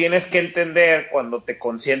como tienes que entender cuando te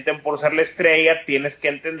consienten por ser la estrella, tienes que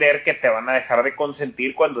entender que te van a dejar de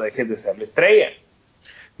consentir cuando dejes de ser la estrella.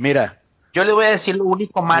 mira, Yo les voy a decir lo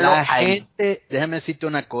único malo la a él. gente, déjame decirte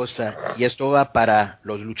una cosa, y esto va para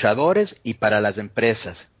los luchadores y para las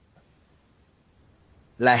empresas.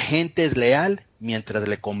 La gente es leal mientras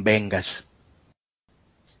le convengas.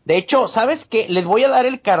 De hecho, ¿sabes qué? Les voy a dar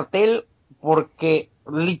el cartel porque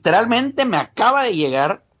literalmente me acaba de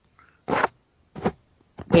llegar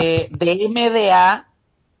de MDA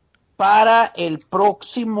para el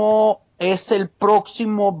próximo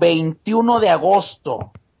 21 de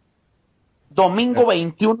agosto. Domingo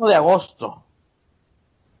 21 de agosto.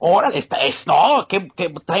 Órale, no, que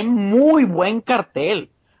trae muy buen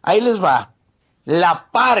cartel. Ahí les va. La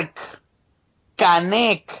Park,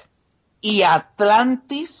 Canek y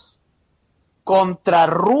Atlantis contra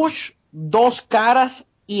Rush, Dos Caras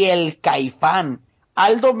y el Caifán.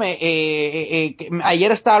 Aldo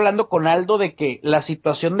ayer estaba hablando con Aldo de que la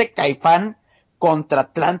situación de Caifán contra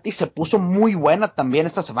Atlantis se puso muy buena también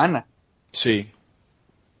esta semana. Sí.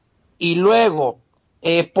 Y luego,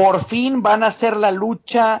 por fin van a hacer la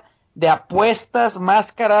lucha de apuestas,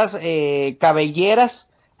 máscaras, cabelleras.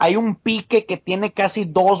 Hay un pique que tiene casi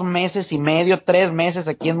 2 meses y medio, 3 meses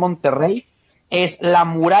aquí en Monterrey. Es la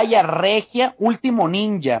Muralla Regia, Último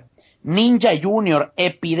Ninja, Ninja Junior,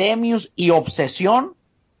 Epidemius y Obsesión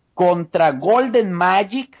contra Golden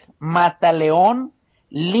Magic, Mataleón,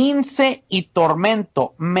 Lince y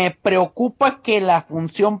Tormento. Me preocupa que la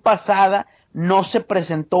función pasada no se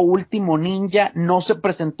presentó Último Ninja, no se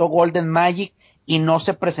presentó Golden Magic y no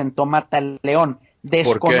se presentó Mataleón.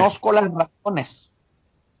 Desconozco las razones,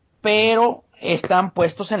 pero están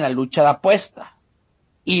puestos en la lucha de apuesta.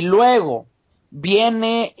 Y luego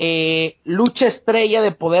viene lucha estrella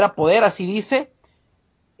de poder a poder, así dice.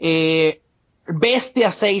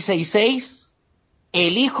 Bestia 666,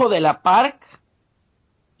 el hijo de la Park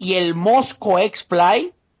y el Mosco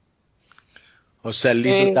X-Play. O sea, el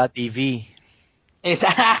Little Daddy V.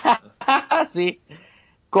 Sí.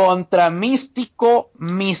 Contra Místico,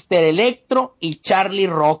 Mr. Electro y Charlie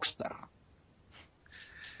Rockstar.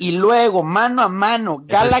 Y luego, mano a mano,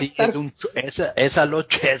 Galactar. Esa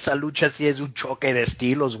lucha sí es un choque de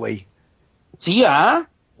estilos, güey. Sí, ¿ah?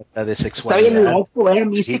 Está de sexualidad. Está bien loco,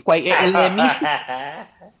 Místico. Sí. El de Místico.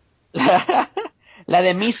 La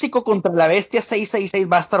de Místico contra la Bestia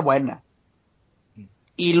 666 va a estar buena.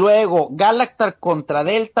 Y luego, Galactar contra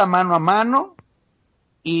Delta, mano a mano.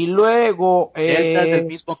 Y luego... Delta es el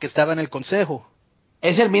mismo que estaba en el consejo.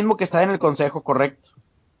 Es el mismo que está en el consejo, correcto.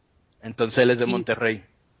 Entonces él es de Monterrey.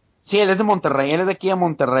 Sí, él es de Monterrey, él es de aquí de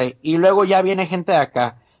Monterrey. Y luego ya viene gente de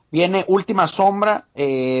acá. Viene Última Sombra,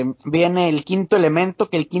 viene el Quinto Elemento,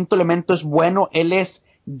 que el Quinto Elemento es bueno, él es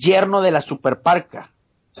yerno de la Superparca.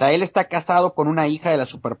 O sea, él está casado con una hija de la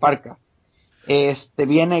Superparca.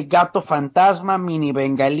 Viene Gato Fantasma, Mini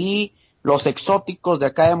Bengalí, Los Exóticos de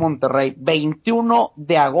acá de Monterrey. 21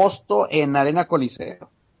 de agosto en Arena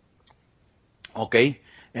Coliseo. Ok,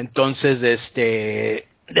 entonces,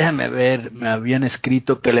 déjame ver, me habían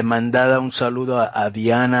escrito que le mandara un saludo a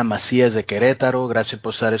Diana Macías de Querétaro. Gracias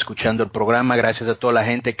por estar escuchando el programa, gracias a toda la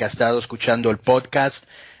gente que ha estado escuchando el podcast.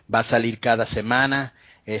 Va a salir cada semana.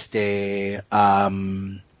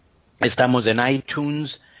 Estamos en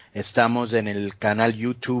iTunes, estamos en el canal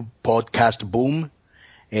YouTube Podcast Boom.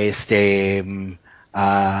 Hay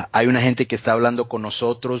una gente que está hablando con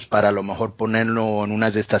nosotros para a lo mejor ponerlo en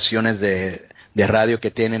unas estaciones de radio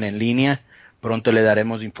que tienen en línea. Pronto le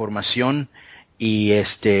daremos información. Y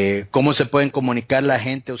cómo se pueden comunicar la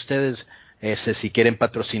gente, ustedes, si quieren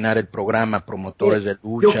patrocinar el programa, promotores de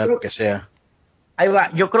lucha, lo que sea. Ahí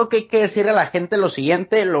va, yo creo que hay que decirle a la gente lo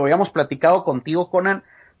siguiente, lo habíamos platicado contigo, Konnan,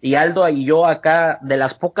 y Aldo y yo acá, de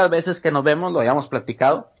las pocas veces que nos vemos, lo habíamos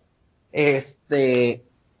platicado.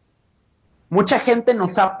 Mucha gente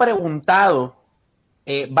nos ha preguntado,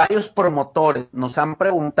 varios promotores nos han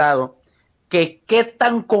preguntado que qué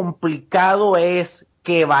tan complicado es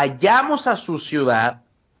que vayamos a su ciudad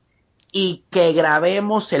y que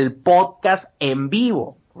grabemos el podcast en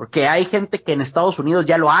vivo, porque hay gente que en Estados Unidos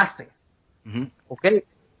ya lo hace. Uh-huh. ¿Ok?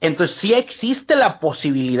 Entonces sí existe la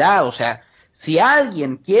posibilidad, o sea, si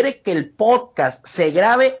alguien quiere que el podcast se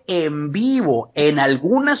grabe en vivo en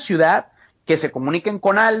alguna ciudad, que se comuniquen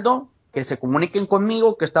con Aldo, que se comuniquen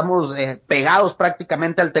conmigo, que estamos pegados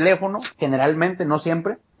prácticamente al teléfono, generalmente, no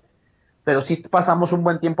siempre, pero sí pasamos un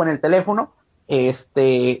buen tiempo en el teléfono.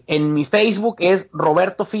 En mi Facebook es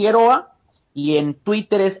Roberto Figueroa y en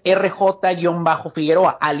Twitter es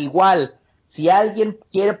RJ-Figueroa. Al igual, si alguien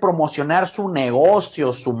quiere promocionar su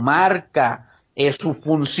negocio, su marca, su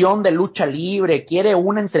función de lucha libre, quiere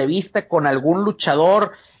una entrevista con algún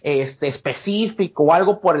luchador específico o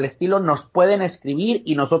algo por el estilo, nos pueden escribir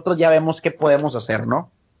y nosotros ya vemos qué podemos hacer,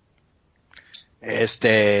 ¿no?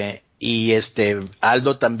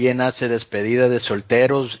 Aldo también hace despedida de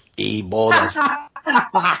solteros y bodas.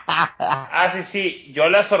 Sí, yo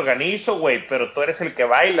las organizo, güey, pero tú eres el que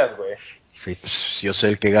bailas, güey. Sí, yo soy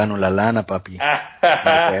el que gano la lana, papi.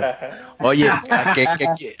 Oye,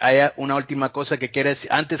 hay una última cosa que quieres.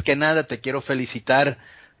 Antes que nada, te quiero felicitar,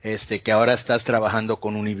 que ahora estás trabajando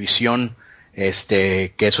con Univisión,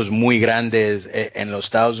 que eso es muy grande en los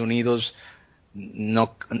Estados Unidos.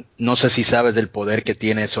 No sé si sabes del poder que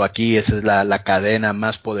tiene eso aquí. Esa es la cadena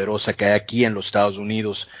más poderosa que hay aquí en los Estados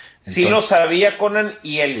Unidos. Entonces, sí lo sabía, Konnan,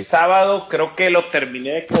 y el sábado creo que lo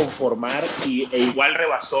terminé de conformar e igual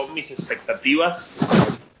rebasó mis expectativas.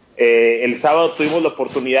 El sábado tuvimos la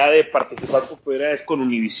oportunidad de participar por primera vez con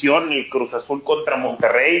Univisión, el Cruz Azul contra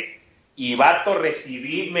Monterrey, y vato,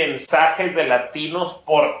 recibí mensajes de latinos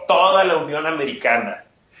por toda la Unión Americana.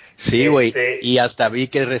 Sí, güey, y hasta vi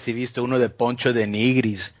que recibiste uno de Poncho de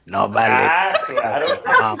Nigris. No vale. Claro.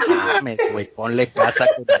 No mames, güey, ponle casa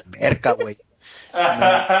con alberca, güey.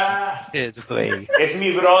 Es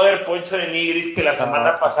mi brother Poncho de Nigris, que la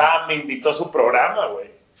semana pasada me invitó a su programa,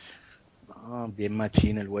 güey. Bien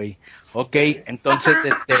machín el güey. Ok, entonces,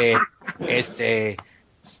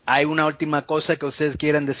 hay una última cosa que ustedes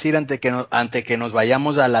quieran decir antes que nos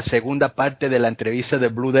vayamos a la segunda parte de la entrevista de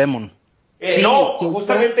Blue Demon.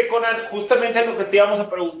 Justamente, Konnan, justamente lo que te íbamos a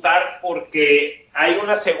preguntar, porque hay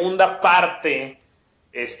una segunda parte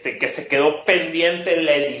que se quedó pendiente en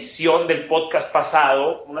la edición del podcast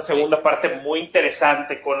pasado, una segunda parte muy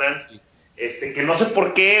interesante, Konnan, que no sé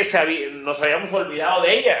por qué nos habíamos olvidado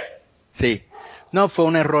de ella. Sí, no, fue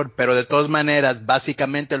un error, pero de todas maneras,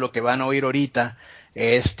 básicamente lo que van a oír ahorita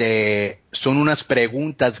son unas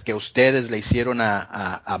preguntas que ustedes le hicieron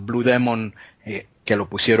a Blue Demon, que lo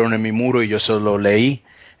pusieron en mi muro y yo solo leí.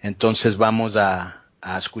 Entonces vamos a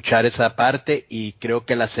escuchar esa parte, y creo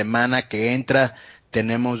que la semana que entra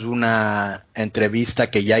tenemos una entrevista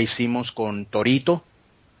que ya hicimos con Torito,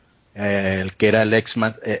 el que era el ex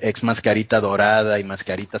Mascarita Dorada y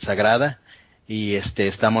Mascarita Sagrada, y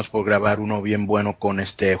estamos por grabar uno bien bueno con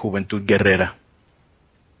Juventud Guerrera.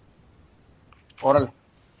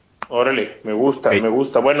 Órale, me gusta, me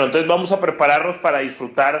gusta. Bueno, entonces vamos a prepararnos para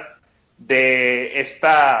disfrutar de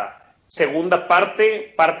esta segunda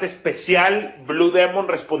parte especial, Blue Demon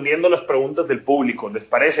respondiendo las preguntas del público. ¿Les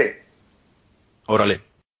parece? Órale.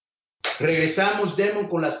 Regresamos, Demon,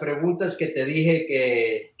 con las preguntas que te dije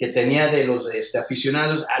que tenía de los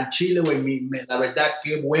aficionados al Chile, güey. La verdad,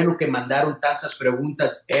 qué bueno que mandaron tantas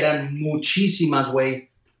preguntas. Eran muchísimas, güey.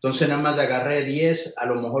 Entonces nada más agarré 10. A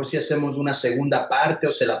lo mejor si hacemos una segunda parte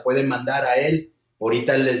o se la pueden mandar a él.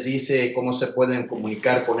 Ahorita él les dice cómo se pueden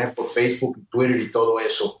comunicar con él por Facebook, Twitter y todo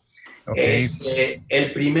eso. Okay.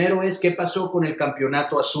 El primero es, ¿qué pasó con el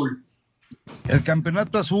campeonato azul? El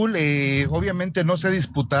campeonato azul obviamente no se ha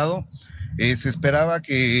disputado. Se esperaba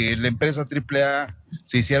que la empresa AAA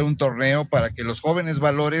se hiciera un torneo para que los jóvenes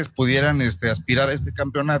valores pudieran aspirar a este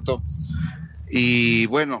campeonato, y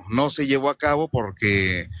bueno, no se llevó a cabo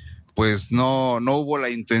porque pues no hubo la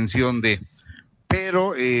intención de,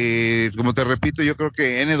 pero como te repito, yo creo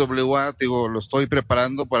que NWA, lo estoy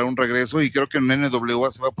preparando para un regreso, y creo que en NWA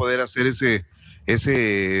se va a poder hacer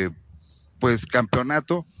ese pues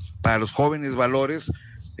campeonato para los jóvenes valores.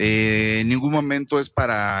 En ningún momento es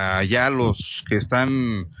para ya los que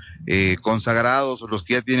están consagrados o los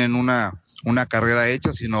que ya tienen una carrera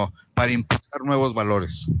hecha, sino para impulsar nuevos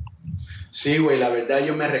valores. Sí, güey, la verdad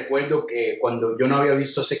yo me recuerdo que cuando yo no había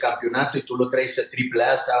visto ese campeonato y tú lo traes a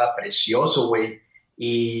AAA, estaba precioso, güey,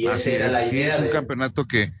 y esa era la idea. Es un campeonato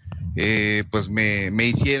que pues me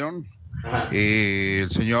hicieron, el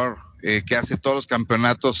señor que hace todos los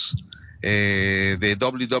campeonatos de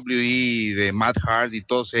WWE, de Matt Hart y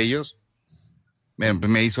todos ellos,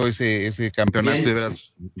 me hizo ese campeonato. Bien. De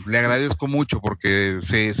veras, le agradezco mucho porque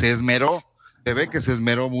se esmeró, se ve que se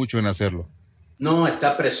esmeró mucho en hacerlo. No,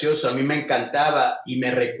 está precioso, a mí me encantaba, y me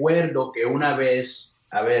recuerdo que una vez,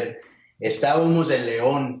 estábamos en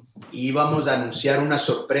León, íbamos a anunciar una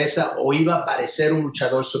sorpresa, o iba a aparecer un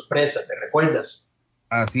luchador sorpresa, ¿te recuerdas?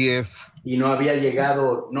 Así es. Y no había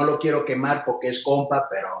llegado, no lo quiero quemar porque es compa,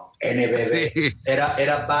 pero NBB, sí.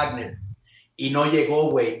 Era Wagner, y no llegó,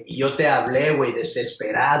 güey, y yo te hablé, güey,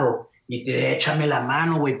 desesperado, y te dije, échame la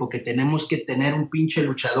mano, güey, porque tenemos que tener un pinche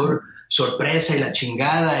luchador sorpresa y la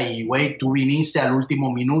chingada, y güey, tú viniste al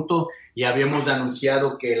último minuto y habíamos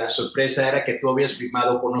anunciado que la sorpresa era que tú habías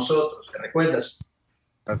firmado con nosotros, ¿te recuerdas?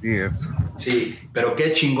 Así es. Sí, pero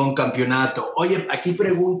qué chingón campeonato. Oye, aquí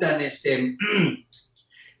preguntan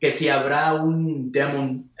que si habrá un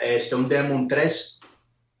Demon 3.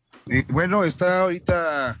 Y bueno, está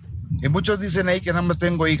ahorita, muchos dicen ahí que nada más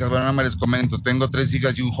tengo hijas, bueno, nada más les comento, tengo 3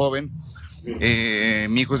 hijas y un joven.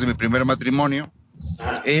 Mi hijo es de mi primer matrimonio.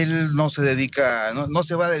 Él no se dedica, no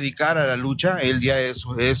se va a dedicar a la lucha, él ya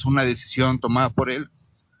es una decisión tomada por él,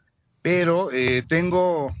 pero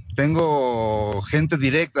tengo gente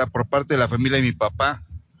directa por parte de la familia de mi papá,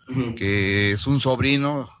 que es un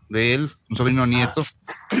sobrino de él, un sobrino nieto.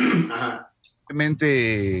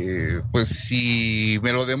 Obviamente, pues si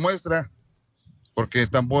me lo demuestra, porque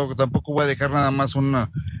tampoco voy a dejar nada más a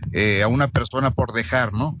una persona por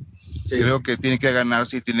dejar, ¿no? Sí. Creo que tiene que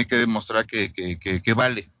ganarse y tiene que demostrar que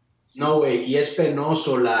vale. No, güey, y es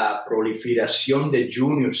penoso la proliferación de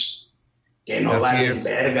juniors que no valen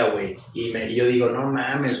verga, güey. Y yo digo, no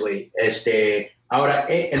mames, güey. Ahora,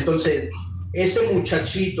 entonces, ese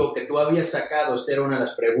muchachito que tú habías sacado, esta era una de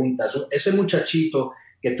las preguntas, ese muchachito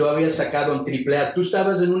que tú habías sacado en AAA, ¿tú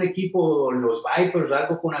estabas en un equipo, los Vipers,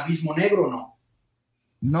 algo con Abismo Negro, no?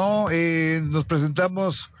 No, nos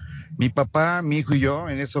presentamos mi papá, mi hijo y yo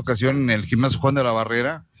en esa ocasión en el gimnasio Juan de la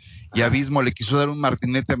Barrera, y Abismo le quiso dar un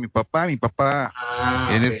martinete a mi papá. Mi papá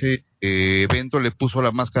en ese evento le puso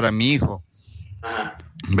la máscara a mi hijo,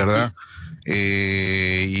 ¿verdad?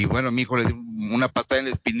 Y bueno, mi hijo le dio una patada en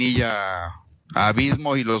la espinilla a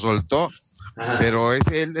Abismo y lo soltó, pero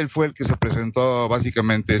él fue el que se presentó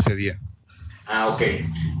básicamente ese día. Ok.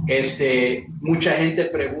 Mucha gente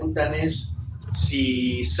pregunta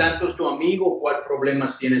si Santos tu amigo, ¿cuál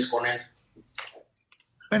problemas tienes con él?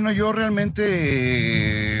 Bueno, yo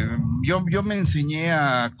realmente, yo me enseñé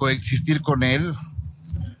a coexistir con él.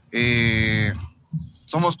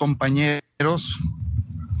 Somos compañeros.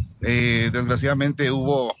 Desgraciadamente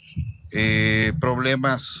hubo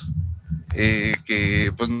problemas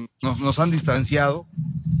que pues nos han distanciado.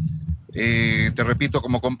 Te repito,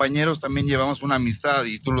 como compañeros también llevamos una amistad,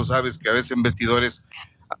 y tú lo sabes que a veces en vestidores,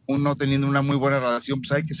 uno teniendo una muy buena relación,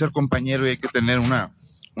 pues hay que ser compañero y hay que tener una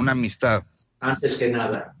amistad. Antes que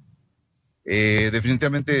nada.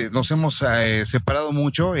 Definitivamente nos hemos separado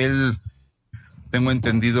mucho. Él, tengo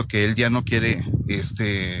entendido que él ya no quiere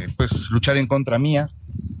pues luchar en contra mía,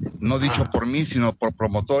 no dicho por mí, sino por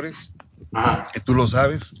promotores, que tú lo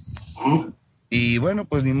sabes. Y bueno,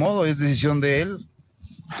 pues ni modo, es decisión de él.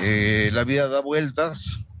 La vida da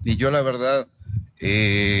vueltas y yo la verdad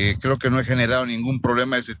creo que no he generado ningún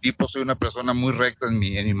problema de ese tipo. Soy una persona muy recta en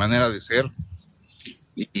mi manera de ser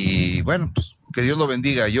y bueno, pues que Dios lo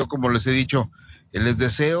bendiga. Yo, como les he dicho, les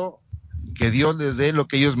deseo que Dios les dé lo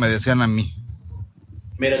que ellos me desean a mí.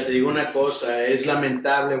 Mira, te digo una cosa, es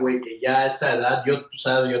lamentable, güey, que ya a esta edad, tú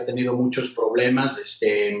sabes, yo he tenido muchos problemas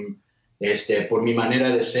por mi manera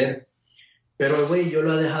de ser. Pero, güey, yo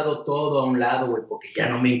lo he dejado todo a un lado, güey, porque ya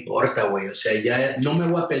no me importa, güey. O sea, ya no me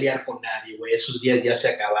voy a pelear con nadie, güey. Esos días ya se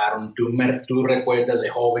acabaron. Tú recuerdas de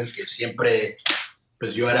joven que siempre,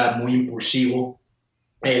 pues yo era muy impulsivo.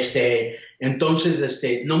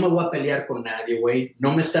 Entonces, no me voy a pelear con nadie, güey.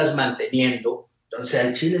 No me estás manteniendo. Entonces,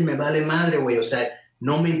 al chile me vale madre, güey. O sea,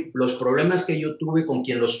 los problemas que yo tuve con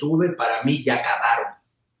quien los tuve, para mí ya acabaron.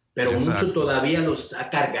 Pero Exacto. mucho todavía lo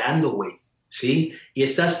está cargando, güey. ¿Sí? Y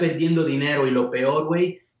estás perdiendo dinero y lo peor,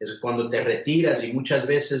 güey, es cuando te retiras y muchas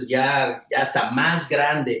veces ya hasta más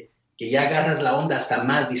grande, que ya agarras la onda hasta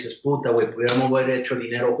más, dices, puta, güey, pudiéramos haber hecho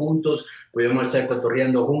dinero juntos, pudiéramos estar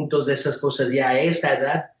cotorreando juntos, de esas cosas ya a esa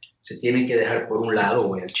edad se tienen que dejar por un lado,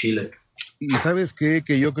 güey, al chile. Y ¿sabes qué?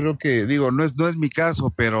 Que yo creo que, digo, no es mi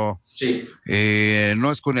caso, pero sí.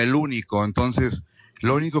 No es con el único. Entonces,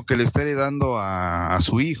 lo único que le está heredando a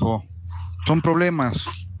su hijo son problemas,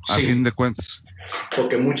 a fin de cuentas.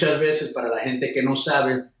 Porque muchas veces, para la gente que no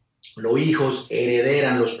sabe, los hijos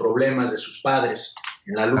heredan los problemas de sus padres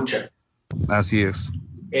en la lucha. Así es.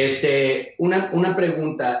 Una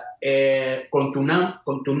pregunta, con tu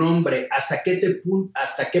nombre, ¿hasta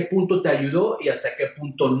qué punto te ayudó y hasta qué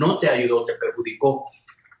punto no te ayudó, te perjudicó?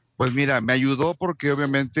 Pues mira, me ayudó porque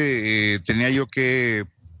obviamente tenía yo que,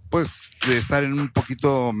 pues, estar en un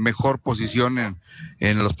poquito mejor posición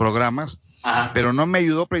en los programas. Ajá. Pero no me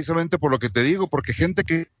ayudó precisamente por lo que te digo, porque gente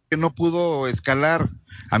que no pudo escalar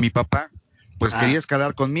a mi papá, pues quería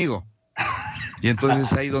escalar conmigo. Y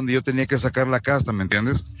entonces ahí donde yo tenía que sacar la casta, ¿me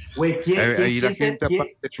entiendes? Güey, ahí la gente,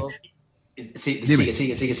 aparte de todo... Sí,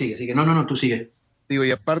 sigue. No, tú sigue. Digo, y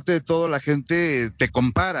aparte de todo, la gente te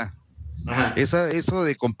compara. Ajá. Eso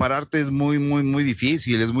de compararte es muy, muy, muy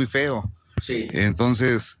difícil, es muy feo. Sí.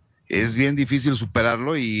 Entonces, es bien difícil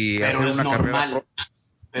superarlo y pero hacer una normal. carrera.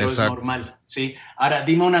 Pero Exacto. Es normal, ¿sí? Ahora,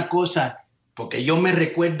 dime una cosa, porque yo me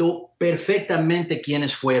recuerdo perfectamente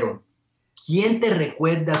quiénes fueron. ¿Quién te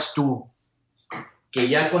recuerdas tú que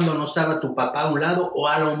ya cuando no estaba tu papá a un lado, o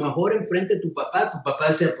a lo mejor enfrente de tu papá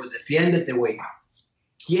decía, pues defiéndete, güey?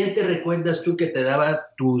 ¿Quién te recuerdas tú que te daba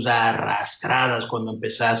tus arrastradas cuando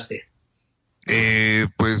empezaste?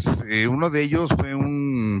 Uno de ellos fue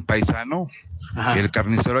un paisano, el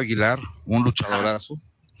Carnicero Aguilar, un luchadorazo.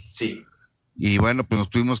 Sí. Y bueno, pues nos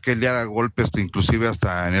tuvimos que liar a golpes, inclusive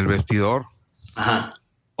hasta en el vestidor. Ajá.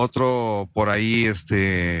 Otro por ahí,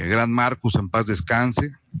 Gran Marcus, en paz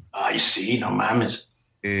descanse. Ay, sí, no mames.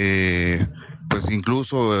 Pues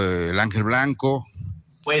incluso el Ángel Blanco.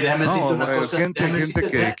 Güey, déjame decirte una cosa.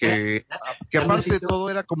 Gente que aparte de todo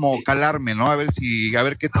era como calarme, ¿no? A ver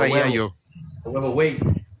qué traía yo. Güey,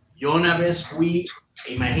 yo una vez fui,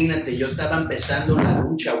 imagínate, yo estaba empezando la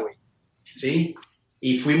lucha, güey, ¿sí?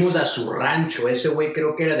 Y fuimos a su rancho, ese güey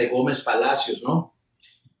creo que era de Gómez Palacios, ¿no?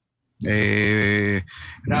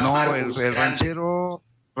 No, Marcos, el ranchero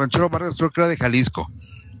Vargas creo que era de Jalisco.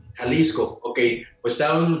 Jalisco, ok, pues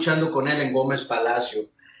estábamos luchando con él en Gómez Palacio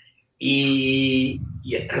y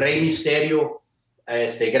Rey Misterio,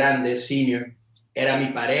 grande, senior, era mi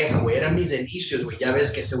pareja, güey, eran mis inicios, güey, ya ves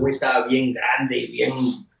que ese güey estaba bien grande y bien,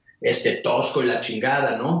 tosco y la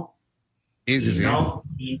chingada, ¿no? Sí. No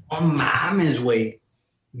mames, güey.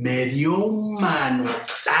 Me dio un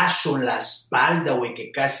manotazo en la espalda, güey,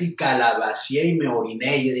 que casi calabacié y me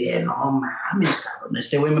oriné. Y yo dije, no mames, cabrón,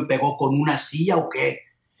 ¿este güey me pegó con una silla o qué?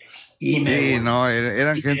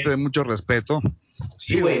 Eran gente de mucho respeto.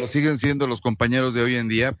 Sí, güey. Siguen siendo los compañeros de hoy en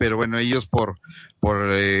día, pero bueno, ellos por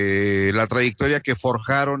la trayectoria que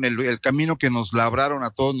forjaron, el camino que nos labraron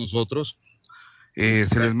a todos nosotros, se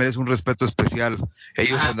les merece un respeto especial.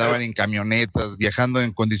 Ellos andaban en camionetas, viajando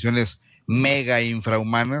en condiciones mega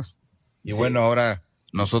infrahumanas, y bueno, ahora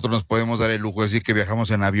nosotros nos podemos dar el lujo de decir que viajamos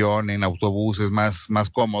en avión, en autobuses más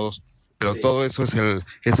cómodos, pero todo eso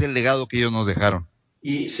es el legado que ellos nos dejaron.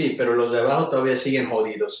 Y sí, pero los de abajo todavía siguen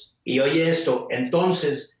jodidos. Y oye esto,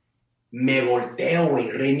 entonces me volteo,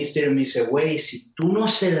 güey, Rey Misterio me dice, güey, si tú no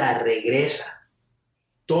se la regresa,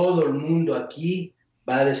 todo el mundo aquí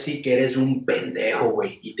va a decir que eres un pendejo,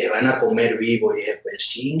 güey, y te van a comer vivo. Y dije, pues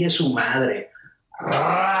chingue su madre.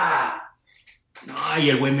 ¡Ah! No, y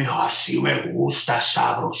el güey me dijo, así me gusta,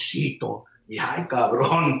 sabrosito. Y ay,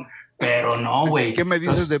 cabrón, pero no, güey. ¿Qué me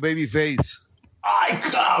dices de Babyface? Ay,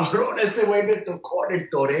 cabrón, este güey me tocó en el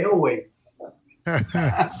toreo, güey.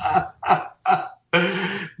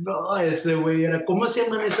 No, este güey era, ¿cómo se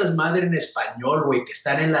llaman esas madres en español, güey? Que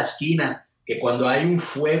están en la esquina, que cuando hay un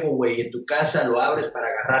fuego, güey, en tu casa lo abres para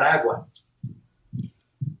agarrar agua.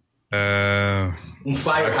 Un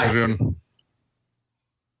fire hydrant.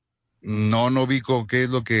 No ubico, ¿qué es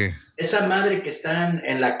lo que...? Esa madre que están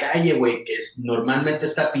en la calle, güey, que normalmente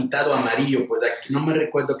está pintado amarillo, pues aquí no me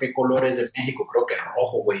recuerdo qué color es de México, creo que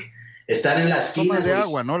rojo, güey. Están en las esquinas. Tomas de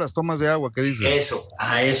agua, ¿no? Las tomas de agua, ¿qué dices? Eso,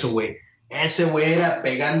 güey. Ese güey era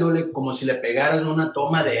pegándole como si le pegaran una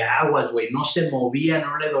toma de aguas, güey. No se movía,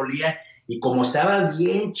 no le dolía. Y como estaba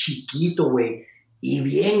bien chiquito, güey, y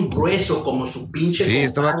bien grueso como su pinche sí, compadre,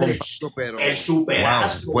 estaba compacto, pero... el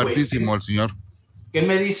superastro, wow, fuertísimo, güey. El señor. ¿Qué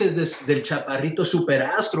me dices del chaparrito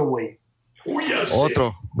superastro, güey?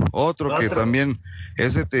 Otro que también,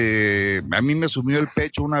 a mí me sumió el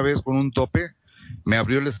pecho una vez con un tope, me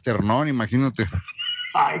abrió el esternón, imagínate.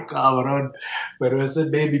 Ay, cabrón, pero ese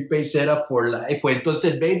Babyface era for life, güey.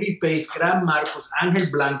 Entonces, Babyface, Gran Marcos, Ángel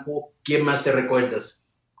Blanco, ¿quién más te recuerdas?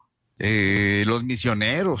 Los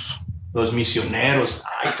Misioneros. Los Misioneros,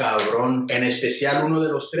 ay, cabrón, ¿en especial uno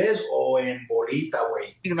de los tres o en bolita,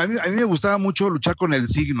 güey? A mí me gustaba mucho luchar con el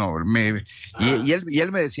signo, y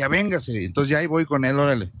él me decía, véngase, entonces ya ahí voy con él,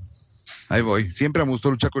 órale, ahí voy, siempre me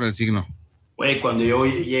gustó luchar con el signo. Güey, cuando yo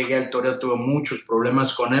llegué al torneo tuve muchos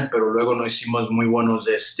problemas con él, pero luego nos hicimos muy buenos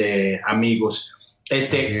amigos.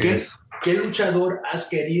 ¿Qué luchador has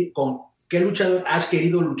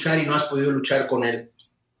querido luchar y no has podido luchar con él?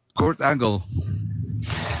 Kurt Angle.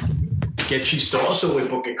 Qué chistoso, güey,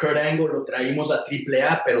 porque Kurt Angle lo traímos a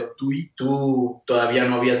AAA, pero tú todavía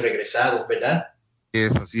no habías regresado, ¿verdad?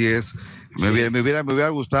 Así es. Sí. Me hubiera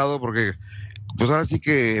gustado porque, pues ahora sí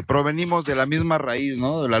que provenimos de la misma raíz,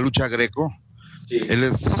 ¿no? De la lucha greco. Sí. Él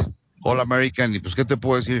es All American y pues, ¿qué te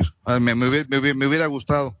puedo decir? Me hubiera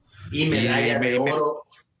gustado. Y medalla de oro.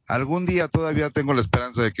 Algún día todavía tengo la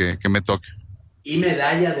esperanza de que me toque. Y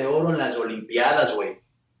medalla de oro en las Olimpiadas, güey.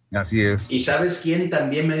 Así es. ¿Y sabes quién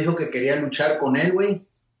también me dijo que quería luchar con él, güey?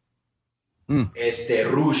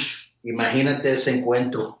 Rush. Imagínate ese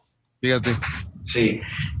encuentro. Fíjate. Sí.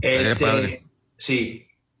 Sí.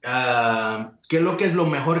 ¿Qué es lo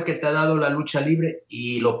mejor que te ha dado la lucha libre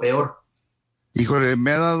y lo peor? Híjole,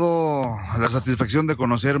 me ha dado la satisfacción de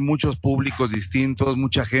conocer muchos públicos distintos,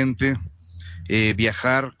 mucha gente,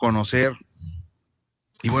 viajar, conocer.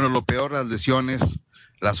 Y bueno, lo peor, las lesiones,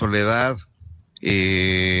 la soledad.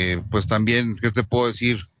 Pues también, ¿qué te puedo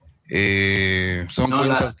decir? Son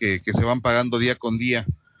cuentas que se van pagando día con día,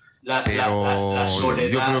 pero la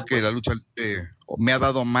soledad, yo creo que la lucha me ha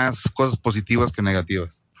dado más cosas positivas que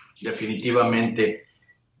negativas. Definitivamente.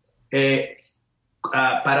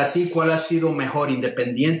 Para ti, ¿cuál ha sido mejor,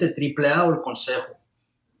 Independiente, AAA o el Consejo?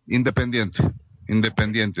 Independiente, al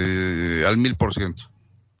 1000%.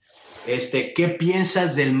 ¿Qué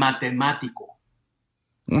piensas del Matemático?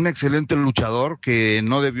 Un excelente luchador que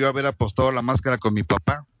no debió haber apostado a la máscara con mi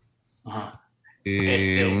papá. Ajá.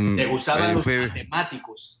 ¿Te gustaban los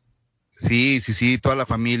Matemáticos? Sí, toda la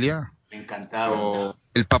familia. Me encantaba.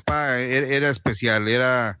 El papá era especial,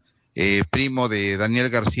 era primo de Daniel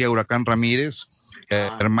García Huracán Ramírez,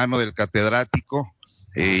 hermano del catedrático.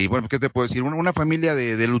 Y bueno, ¿qué te puedo decir? Una familia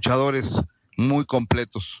de luchadores muy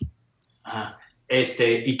completos. Ajá.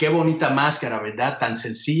 Y qué bonita máscara, ¿verdad? Tan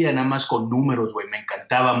sencilla, nada más con números, güey. Me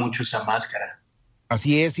encantaba mucho esa máscara.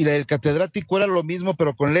 Así es, y la del catedrático era lo mismo,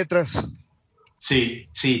 pero con letras. Sí,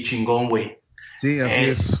 chingón, güey. Sí, así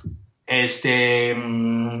es.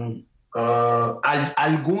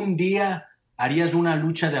 ¿Algún día harías una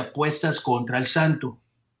lucha de apuestas contra el Santo?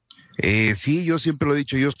 Sí, yo siempre lo he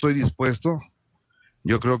dicho, yo estoy dispuesto.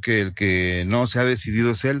 Yo creo que el que no se ha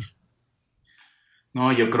decidido es él.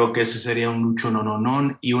 No, yo creo que ese sería un lucho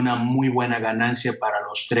nononón y una muy buena ganancia para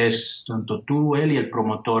los tres, tanto tú, él y el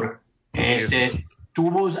promotor.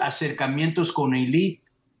 ¿Tuvo acercamientos con Elite?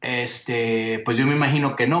 Pues yo me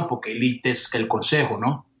imagino que no, porque Elite es el consejo,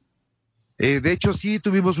 ¿no? De hecho, sí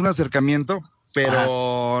tuvimos un acercamiento,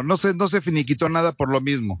 pero no se finiquitó nada por lo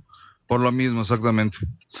mismo, exactamente.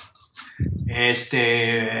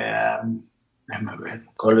 Déjame ver,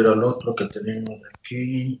 ¿cuál era el otro que tenemos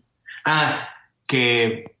aquí?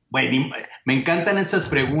 Que, bueno, me encantan estas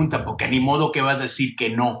preguntas porque ni modo que vas a decir que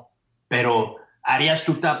no, pero ¿harías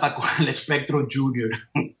tu tapa con el Spectro Junior?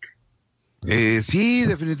 Sí,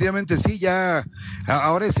 definitivamente sí, ya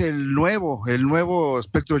ahora es el nuevo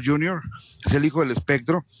Spectro Junior, es el hijo del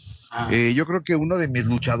Spectro. Yo creo que uno de mis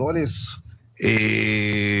luchadores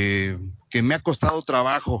que me ha costado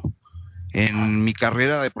trabajo en mi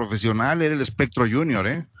carrera de profesional era el Spectro Junior,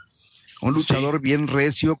 un luchador bien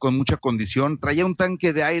recio, con mucha condición, traía un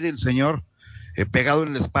tanque de aire el señor pegado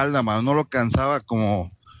en la espalda, mano, no lo cansaba como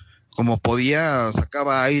podía,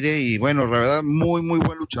 sacaba aire y bueno, la verdad, muy, muy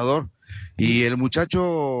buen luchador. Y el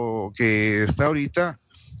muchacho que está ahorita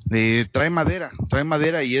trae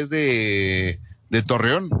madera y es de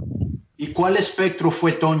Torreón. ¿Y cuál espectro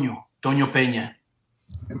fue Toño Peña?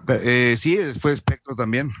 Sí, fue Espectro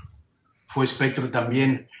también. Fue espectro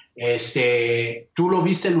también. ¿Tú lo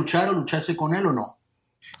viste luchar o luchaste con él o no?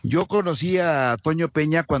 Yo conocí a Toño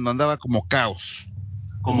Peña cuando andaba como Caos.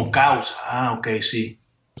 Como Caos, ok, sí.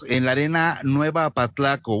 En la arena Nueva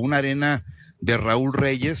Apatlaco, una arena de Raúl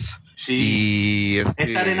Reyes. Sí,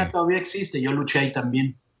 esa arena todavía existe, yo luché ahí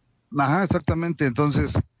también. Ajá, exactamente,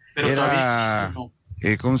 entonces pero era, todavía existe,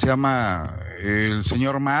 ¿no? ¿Cómo se llama? El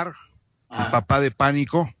señor Mar, el papá de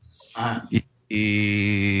Pánico,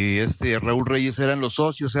 y Raúl Reyes eran los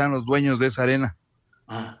socios, eran los dueños de esa arena.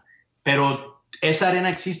 Pero, ¿esa arena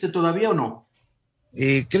existe todavía o no?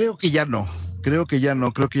 Creo que ya creo que ya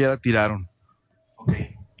la tiraron. Ok.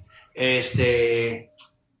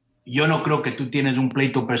 Yo no creo que tú tienes un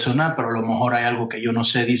pleito personal, pero a lo mejor hay algo que yo no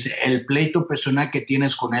sé. Dice, el pleito personal que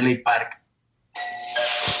tienes con LA Park.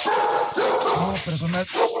 No, personal,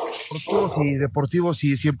 deportivos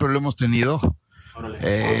sí, siempre lo hemos tenido.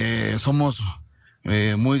 Somos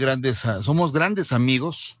muy grandes, somos grandes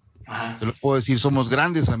amigos. Te lo puedo decir, somos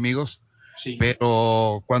grandes amigos. Sí.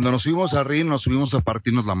 Pero cuando nos subimos al ring, nos subimos a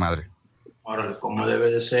partirnos la madre. Órale, como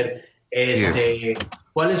debe de ser.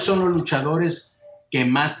 ¿Cuáles son los luchadores que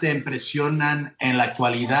más te impresionan en la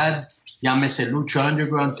actualidad? Llámese Lucha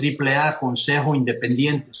Underground, AAA, Consejo,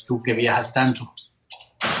 Independientes, tú que viajas tanto.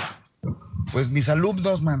 Pues mis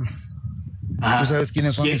alumnos, man. Tú sabes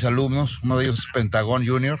quiénes son mis alumnos. Uno de ellos es Pentagón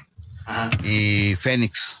Junior y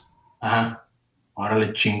Fénix.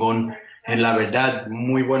 Órale, chingón. En la verdad,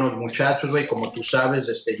 muy buenos muchachos, güey. Como tú sabes,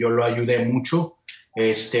 yo lo ayudé mucho.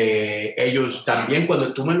 Ellos también,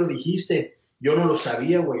 cuando tú me lo dijiste, yo no lo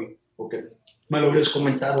sabía, güey, porque me lo habías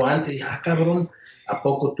comentado antes. Dije, cabrón, ¿a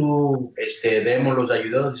poco tú, Demo los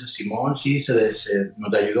ayudó? Dice, Simón, sí,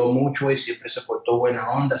 nos ayudó mucho, güey, siempre se portó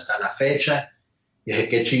buena onda hasta la fecha. Dije,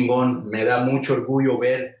 qué chingón, me da mucho orgullo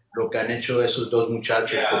ver lo que han hecho esos dos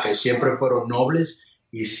muchachos, porque siempre fueron nobles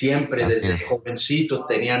y siempre desde jovencito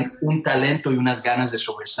tenían un talento y unas ganas de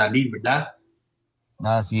sobresalir, ¿verdad?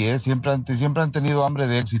 Así es, siempre han tenido hambre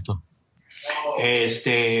de éxito.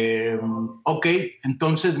 Ok,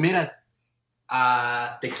 entonces mira,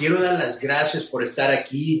 te quiero dar las gracias por estar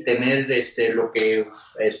aquí, tener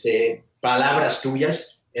palabras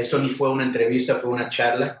tuyas. Esto ni fue una entrevista, fue una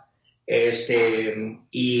charla.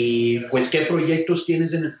 Y pues, ¿qué proyectos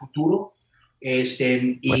tienes en el futuro?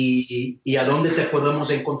 Y a dónde te podemos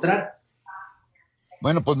encontrar.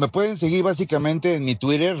 Bueno, pues me pueden seguir básicamente en mi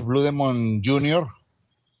Twitter, Blue Demon Jr.,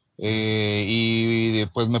 y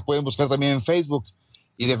pues me pueden buscar también en Facebook.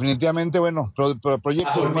 Y definitivamente, bueno,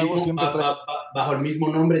 proyectos nuevos siempre bajo el mismo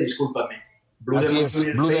nombre, discúlpame.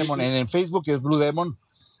 Blue Demon, en el Facebook es Blue Demon.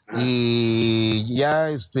 Y ya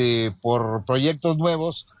por proyectos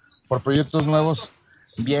nuevos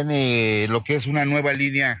viene lo que es una nueva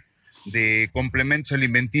línea de complementos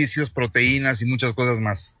alimenticios, proteínas y muchas cosas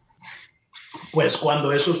más. Pues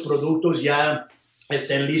cuando esos productos ya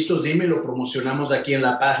estén listos, dime, lo promocionamos aquí en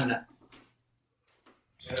la página.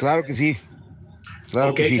 Claro que sí.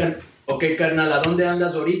 Ok, carnal, ¿a dónde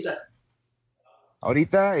andas ahorita?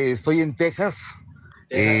 Ahorita estoy en Texas.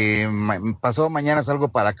 Pasado mañana salgo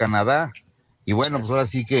para Canadá. Y bueno, pues ahora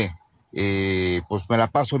sí que pues me la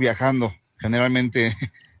paso viajando. Generalmente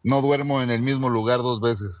no duermo en el mismo lugar 2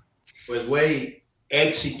 veces. Pues, güey,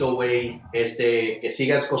 éxito, güey. Que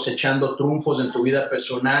sigas cosechando triunfos en tu vida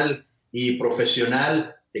personal y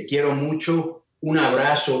profesional. Te quiero mucho. Un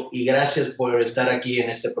abrazo y gracias por estar aquí en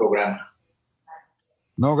este programa.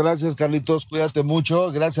 No, gracias, Carlitos. Cuídate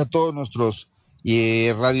mucho. Gracias a todos nuestros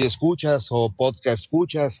radioescuchas o podcast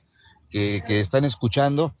escuchas que están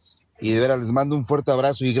escuchando. Y de veras les mando un fuerte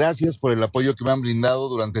abrazo y gracias por el apoyo que me han brindado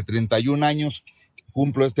durante 31 años.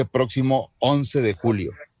 Cumplo este próximo 11 de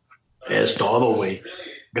julio. Es todo, güey.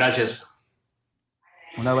 Gracias.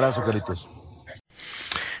 Un abrazo, Carlitos.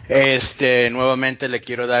 Nuevamente le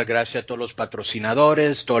quiero dar gracias a todos los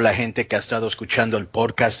patrocinadores, toda la gente que ha estado escuchando el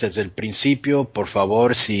podcast desde el principio. Por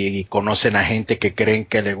favor, si conocen a gente que creen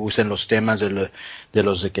que le gusten los temas de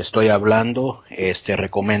los de que estoy hablando,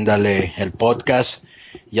 recomiéndale el podcast.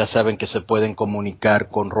 Ya saben que se pueden comunicar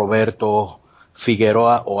con Roberto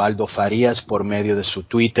Figueroa o Aldo Farías por medio de su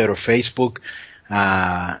Twitter o Facebook.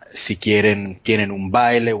 Si tienen un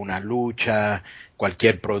baile, una lucha,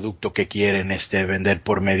 cualquier producto que quieren vender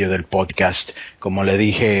por medio del podcast. Como le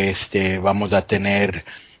dije, vamos a tener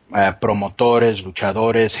promotores,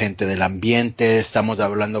 luchadores, gente del ambiente. Estamos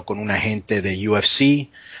hablando con una gente de UFC,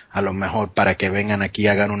 a lo mejor para que vengan aquí y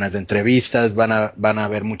hagan unas entrevistas. Van a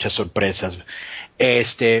haber muchas sorpresas.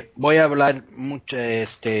 Voy a hablar mucho,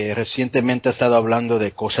 recientemente he estado hablando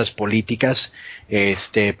de cosas políticas,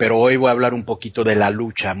 pero hoy voy a hablar un poquito de la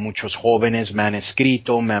lucha. Muchos jóvenes me han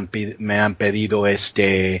escrito, me han pedido,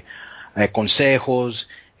 consejos,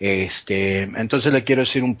 entonces le quiero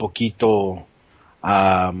decir un poquito,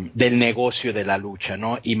 del negocio de la lucha,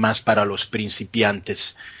 ¿no? Y más para los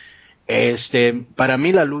principiantes. Para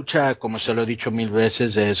mí la lucha, como se lo he dicho 1000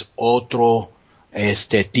 veces, es otro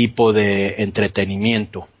tipo de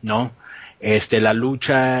entretenimiento, ¿no? La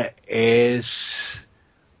lucha es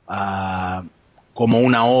como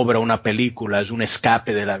una obra, una película, es un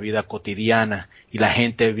escape de la vida cotidiana y la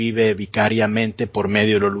gente vive vicariamente por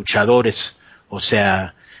medio de los luchadores. O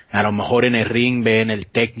sea, a lo mejor en el ring ven el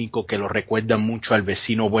técnico que lo recuerda mucho al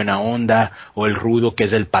vecino buena onda o el rudo que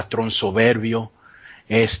es el patrón soberbio.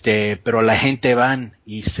 Pero la gente van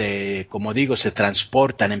y como digo, se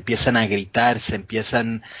transportan, empiezan a gritar,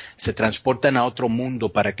 se transportan a otro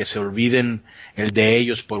mundo para que se olviden el de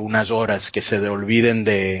ellos por unas horas, que se olviden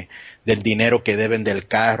del dinero que deben del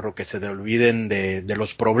carro, que se olviden de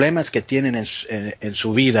los problemas que tienen en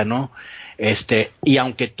su vida, ¿no? Y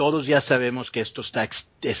aunque todos ya sabemos que esto está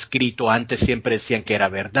escrito, antes siempre decían que era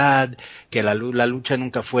verdad, que la lucha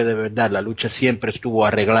nunca fue de verdad, la lucha siempre estuvo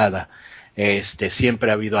arreglada. Siempre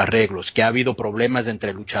ha habido arreglos, que ha habido problemas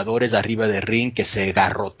entre luchadores arriba del ring que se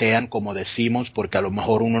garrotean, como decimos, porque a lo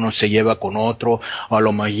mejor uno no se lleva con otro, o a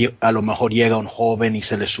lo mejor llega un joven y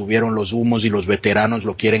se le subieron los humos y los veteranos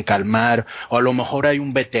lo quieren calmar, o a lo mejor hay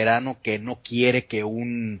un veterano que no quiere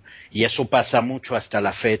y eso pasa mucho hasta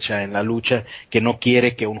la fecha en la lucha, que no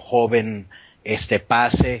quiere que un joven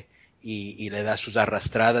pase y le da sus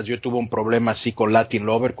arrastradas. Yo tuve un problema así con Latin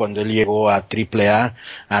Lover cuando él llegó a AAA.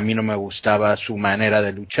 A mí no me gustaba su manera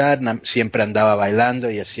de luchar, siempre andaba bailando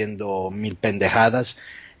y haciendo 1000 pendejadas.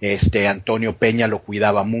 Antonio Peña lo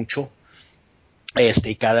cuidaba mucho.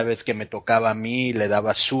 Y cada vez que me tocaba a mí le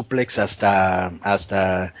daba suplex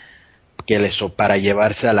hasta que para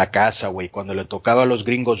llevarse a la casa, güey. Cuando le tocaba a los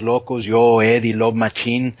gringos locos, yo, Eddie Love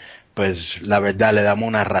Machine, pues la verdad le damos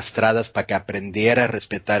unas arrastradas para que aprendiera a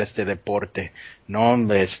respetar este deporte, ¿no?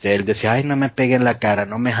 Él decía, ay, no me pegue en la cara,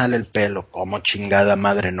 no me jale el pelo. ¿Cómo chingada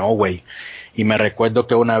madre? No, güey. Y me recuerdo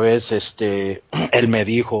que una vez, él me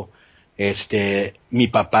dijo, mi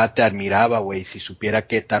papá te admiraba, güey, si supiera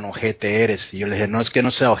qué tan ojete eres. Y yo le dije, no, es que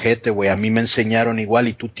no sea ojete, güey, a mí me enseñaron igual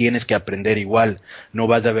y tú tienes que aprender igual. No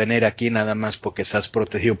vas a venir aquí nada más porque estás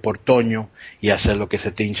protegido por Toño y hacer lo que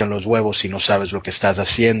se te hinchan los huevos si no sabes lo que estás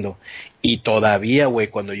haciendo. Y todavía, güey,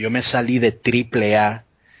 cuando yo me salí de AAA,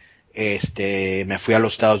 me fui a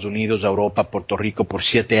los Estados Unidos, a Europa, Puerto Rico por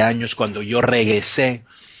 7 años. Cuando yo regresé,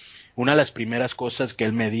 una de las primeras cosas que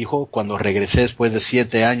él me dijo cuando regresé después de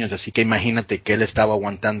 7 años, así que imagínate que él estaba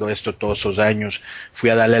aguantando esto todos esos años, fui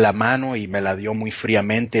a darle la mano y me la dio muy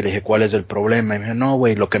fríamente y le dije, ¿cuál es el problema? Y me dijo, no,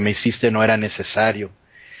 güey, lo que me hiciste no era necesario.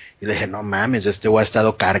 Y le dije, no mames, güey ha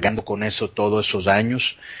estado cargando con eso todos esos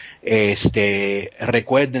años.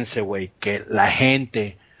 Recuérdense, güey, que la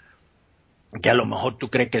gente que a lo mejor tú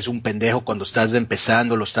crees que es un pendejo cuando estás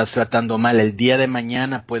empezando, lo estás tratando mal, el día de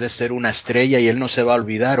mañana puede ser una estrella y él no se va a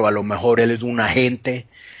olvidar, o a lo mejor él es un agente,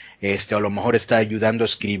 o a lo mejor está ayudando a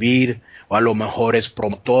escribir, o a lo mejor es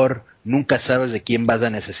promotor, nunca sabes de quién vas a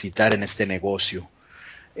necesitar en este negocio.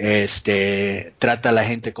 Trata a la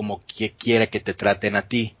gente como quiera que te traten a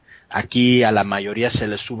ti. Aquí a la mayoría se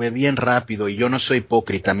les sube bien rápido y yo no soy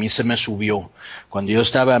hipócrita, a mí se me subió. Cuando yo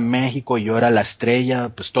estaba en México, yo era la estrella,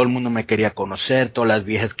 pues todo el mundo me quería conocer, todas las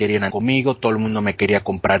viejas querían conmigo, todo el mundo me quería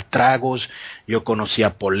comprar tragos, yo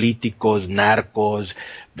conocía políticos, narcos,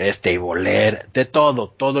 boler, de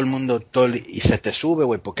todo el mundo, y se te sube,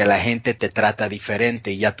 güey, porque la gente te trata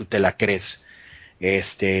diferente y ya tú te la crees.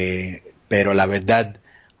 Pero la verdad,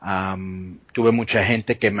 tuve mucha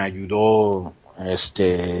gente que me ayudó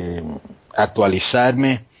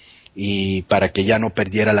actualizarme y para que ya no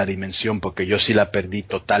perdiera la dimensión, porque yo sí la perdí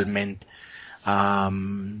totalmente.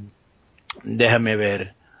 Déjame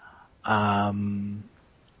ver. Una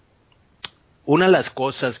de las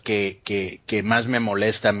cosas que más me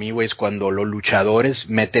molesta a mí, güey, es cuando los luchadores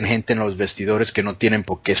meten gente en los vestidores que no tienen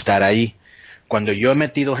por qué estar ahí. Cuando yo he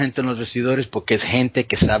metido gente en los vestidores, porque es gente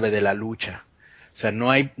que sabe de la lucha. O sea,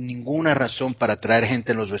 no hay ninguna razón para traer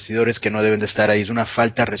gente en los vestidores que no deben de estar ahí. Es una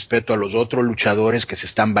falta de respeto a los otros luchadores que se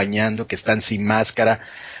están bañando, que están sin máscara.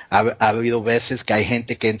 Ha habido veces que hay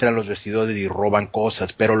gente que entra en los vestidores y roban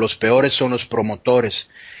cosas, pero los peores son los promotores,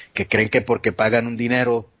 que creen que porque pagan un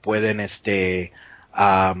dinero pueden,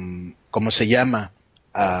 ¿cómo se llama?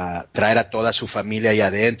 Traer a toda su familia ahí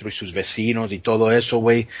adentro y sus vecinos y todo eso,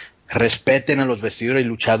 güey. Respeten a los vestidores y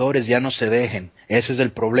luchadores, ya no se dejen. Ese es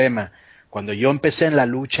el problema. Cuando yo empecé en la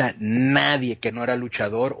lucha, nadie que no era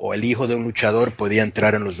luchador o el hijo de un luchador podía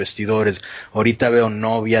entrar en los vestidores. Ahorita veo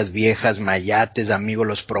novias, viejas, mayates, amigos,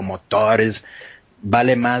 los promotores.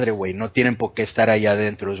 Vale madre, güey, no tienen por qué estar ahí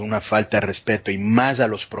adentro, es una falta de respeto, y más a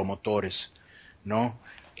los promotores, ¿no?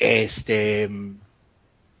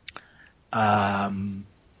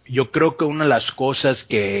 Yo creo que una de las cosas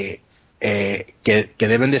que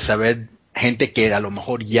deben de saber gente que a lo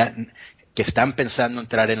mejor ya que están pensando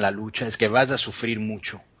entrar en la lucha es que vas a sufrir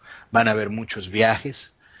mucho. Van a haber muchos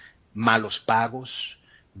viajes, malos pagos,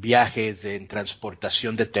 viajes en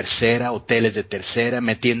transportación de tercera, hoteles de tercera,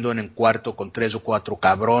 metiendo en un cuarto con 3 o 4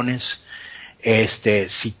 cabrones.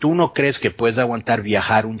 Si tú no crees que puedes aguantar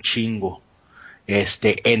viajar un chingo,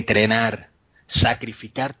 entrenar,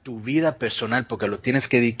 sacrificar tu vida personal, porque lo tienes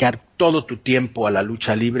que dedicar todo tu tiempo a la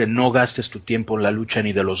lucha libre, no gastes tu tiempo en la lucha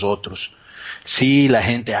ni de los otros. Sí, la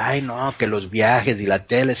gente, ay no, que los viajes y la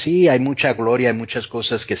tele, sí, hay mucha gloria, hay muchas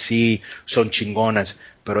cosas que sí son chingonas,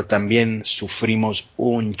 pero también sufrimos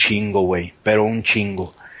un chingo, güey, pero un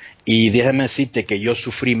chingo. Y déjame decirte que yo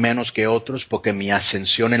sufrí menos que otros porque mi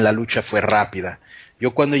ascensión en la lucha fue rápida.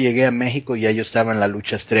 Yo cuando llegué a México ya yo estaba en la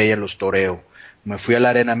lucha estrella, en los toreos. Me fui a la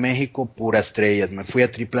Arena México, pura estrellas. Me fui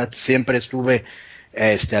a Triple A, siempre estuve,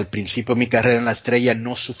 al principio de mi carrera en la estrella,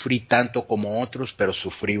 no sufrí tanto como otros, pero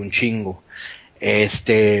sufrí un chingo. Es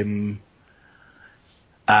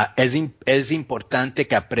importante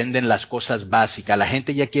que aprendan las cosas básicas. La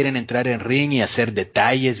gente ya quiere entrar en ring y hacer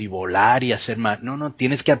detalles y volar y hacer no,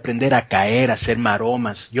 tienes que aprender a caer, a hacer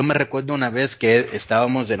maromas. Yo me recuerdo una vez que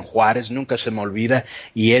estábamos en Juárez, nunca se me olvida,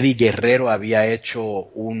 y Eddie Guerrero había hecho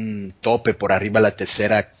un tope por arriba de la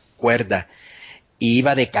tercera cuerda y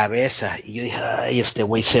iba de cabeza, y yo dije, ay, este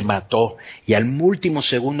güey se mató, y al último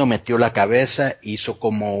segundo metió la cabeza, hizo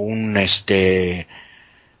como un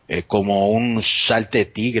salte de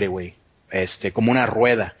tigre, güey, como una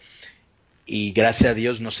rueda, y gracias a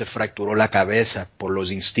Dios no se fracturó la cabeza por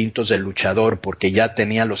los instintos del luchador, porque ya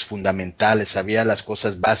tenía los fundamentales, sabía las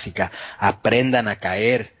cosas básicas. Aprendan a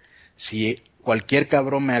caer. Si cualquier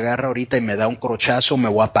cabrón me agarra ahorita y me da un crochazo, me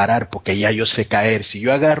voy a parar porque ya yo sé caer. Si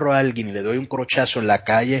yo agarro a alguien y le doy un crochazo en la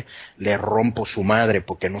calle, le rompo su madre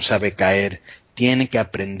porque no sabe caer. Tiene que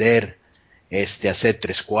aprender hacer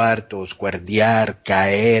 3/4, cuerdear,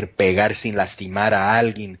 caer, pegar sin lastimar a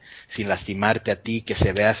alguien, sin lastimarte a ti, que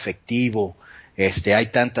se vea efectivo. Hay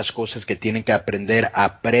tantas cosas que tienen que aprender.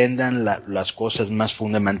 Aprendan las cosas más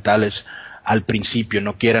fundamentales al principio,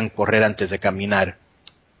 no quieran correr antes de caminar.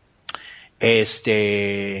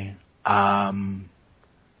 Que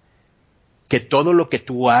todo lo que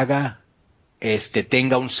tú hagas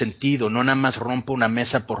tenga un sentido, no nada más rompa una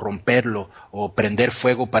mesa por romperlo o prender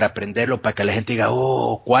fuego para prenderlo, para que la gente diga,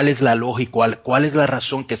 oh, ¿cuál es la lógica? ¿Cuál es la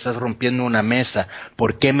razón que estás rompiendo una mesa?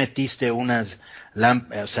 ¿Por qué metiste unas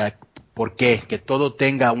lámparas? O sea, ¿por qué? Que todo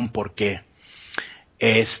tenga un porqué.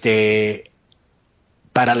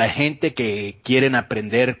 Para la gente que quieren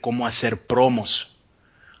aprender cómo hacer promos,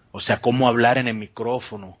 o sea, cómo hablar en el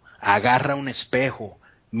micrófono, agarra un espejo,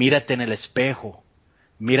 mírate en el espejo,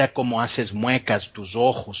 mira cómo haces muecas, tus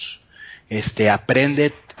ojos,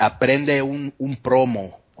 aprende un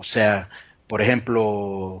promo, o sea, por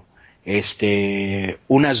ejemplo,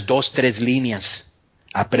 unas 2, 3 líneas,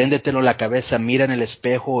 apréndetelo en la cabeza, mira en el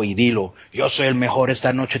espejo y dilo, yo soy el mejor,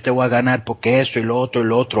 esta noche te voy a ganar porque esto y lo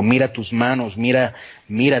otro, mira tus manos,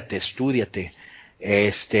 mírate, estúdiate.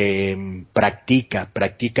 Practica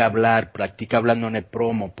hablar, practica hablando en el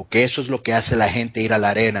promo, porque eso es lo que hace la gente ir a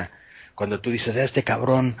la arena. Cuando tú dices, este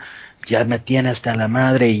cabrón ya me tiene hasta la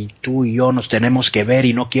madre y tú y yo nos tenemos que ver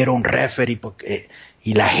y no quiero un referee,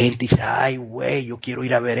 y la gente dice, ay güey, yo quiero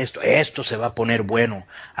ir a ver esto se va a poner bueno.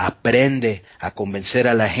 Aprende a convencer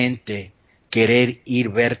a la gente, querer ir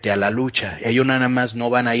verte a la lucha. Ellos nada más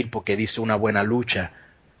no van a ir porque diste una buena lucha.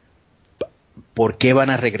 ¿por qué van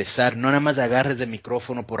a regresar? No nada más agarres el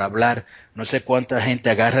micrófono por hablar. No sé cuánta gente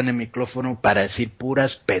agarran el micrófono para decir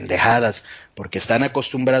puras pendejadas, porque están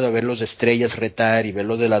acostumbrados a ver los estrellas retar y ver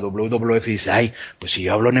los de la WWF y dicen, ay, pues si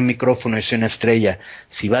yo hablo en el micrófono yo soy una estrella.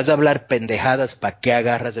 Si vas a hablar pendejadas, ¿para qué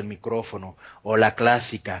agarras el micrófono? O la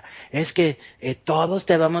clásica, es que todos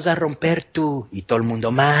te vamos a romper tú. Y todo el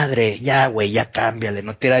mundo, madre, ya güey, ya cámbiale,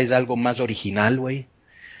 ¿no tiráis algo más original, güey?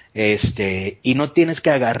 Y no tienes que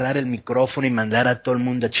agarrar el micrófono y mandar a todo el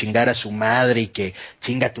mundo a chingar a su madre y que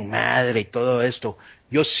chinga a tu madre y todo esto.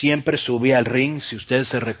 Yo siempre subí al ring, si ustedes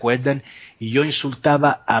se recuerdan, y yo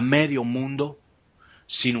insultaba a medio mundo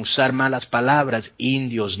sin usar malas palabras,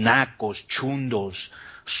 indios, nacos, chundos,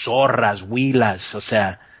 zorras, huilas, o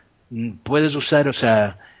sea, puedes usar, o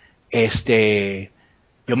sea,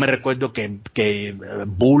 yo me recuerdo que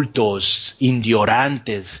bultos,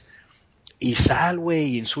 indiorantes, y sal,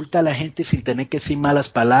 güey, insulta a la gente sin tener que decir malas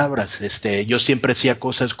palabras. Yo siempre hacía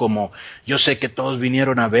cosas como, yo sé que todos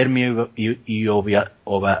vinieron a verme y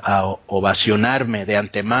ovacionarme de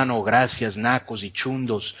antemano, gracias, nacos y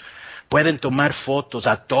chundos. Pueden tomar fotos,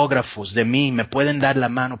 autógrafos de mí, me pueden dar la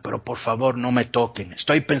mano, pero por favor no me toquen.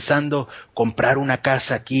 Estoy pensando comprar una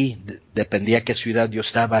casa aquí, dependía qué ciudad yo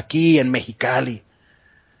estaba, aquí en Mexicali.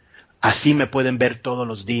 Así me pueden ver todos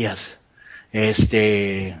los días.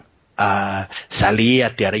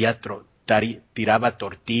 Salía, tiraba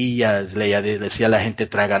tortillas, le decía a la gente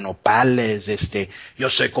traga nopales, yo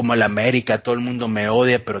soy como el América, todo el mundo me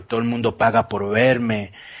odia, pero todo el mundo paga por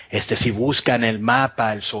verme, si buscan el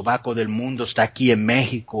mapa, el sobaco del mundo está aquí en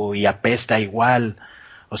México y apesta igual,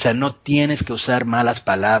 o sea, no tienes que usar malas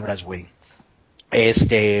palabras, güey.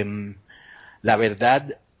 La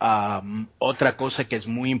verdad, otra cosa que es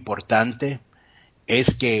muy importante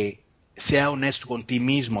es que sea honesto con ti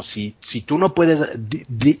mismo. Si tú no puedes,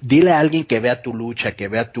 dile a alguien que vea tu lucha, que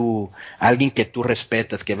vea alguien que tú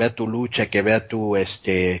respetas, que vea tu lucha, que vea tu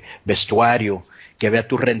vestuario, que vea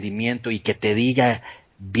tu rendimiento y que te diga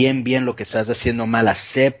bien lo que estás haciendo mal.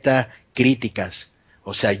 Acepta críticas.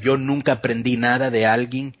 O sea, yo nunca aprendí nada de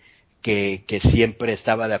alguien que siempre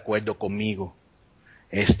estaba de acuerdo conmigo.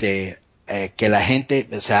 Que la gente,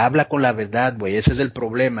 o sea, habla con la verdad, güey, ese es el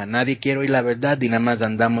problema, nadie quiere oír la verdad y nada más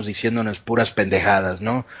andamos diciéndonos puras pendejadas,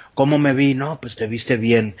 ¿no? ¿Cómo me vi? No, pues te viste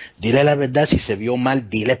bien, dile la verdad, si se vio mal,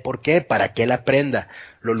 dile por qué, para que él aprenda.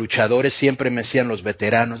 Los luchadores siempre me decían, los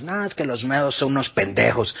veteranos, no, es que los nuevos son unos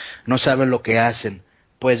pendejos, no saben lo que hacen.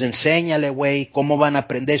 Pues enséñale, güey, ¿cómo van a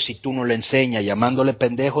aprender si tú no le enseñas? Llamándole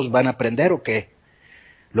pendejos, ¿van a aprender o qué?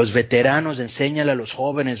 Los veteranos, enséñale a los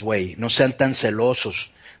jóvenes, güey, no sean tan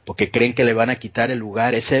celosos, porque creen que le van a quitar el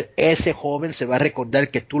lugar. Ese joven se va a recordar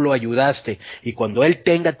que tú lo ayudaste, y cuando él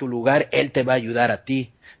tenga tu lugar, él te va a ayudar a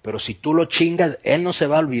ti. Pero si tú lo chingas, él no se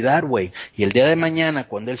va a olvidar, güey. Y el día de mañana,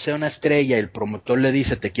 cuando él sea una estrella, el promotor le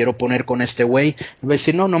dice, te quiero poner con este güey, va a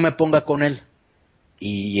decir, no me ponga con él.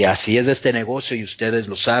 Y así es este negocio, y ustedes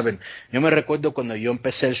lo saben. Yo me recuerdo cuando yo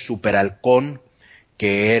empecé el Super Halcón,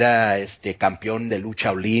 que era campeón de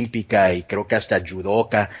lucha olímpica y creo que hasta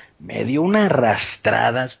judoka, me dio unas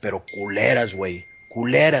arrastradas, pero culeras, güey,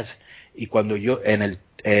 culeras. Y cuando yo en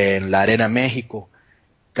la Arena México,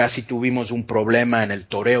 casi tuvimos un problema en el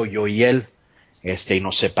toreo, yo y él, y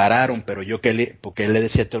nos separaron, pero porque él le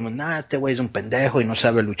decía a todo el mundo, este güey es un pendejo y no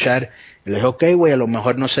sabe luchar. Y le dije, ok, güey, a lo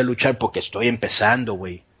mejor no sé luchar porque estoy empezando,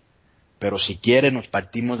 güey. Pero si quieres nos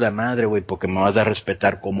partimos la madre, güey, porque me vas a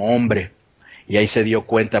respetar como hombre. Y ahí se dio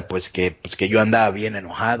cuenta pues que yo andaba bien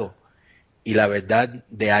enojado. Y la verdad,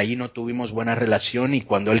 de ahí no tuvimos buena relación, y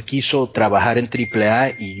cuando él quiso trabajar en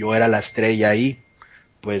AAA y yo era la estrella ahí,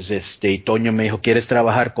 pues y Toño me dijo, ¿quieres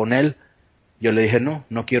trabajar con él? Yo le dije,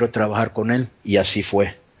 no quiero trabajar con él, y así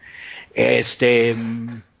fue.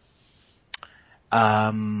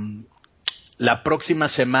 La próxima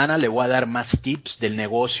semana le voy a dar más tips del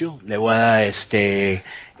negocio, le voy a dar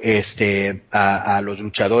a los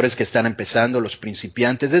luchadores que están empezando, los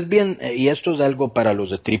principiantes. Es bien, y esto es algo para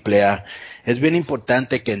los de AAA, es bien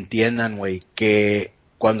importante que entiendan, güey, que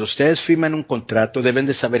cuando ustedes firman un contrato deben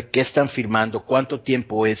de saber qué están firmando, cuánto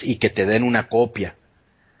tiempo es, y que te den una copia.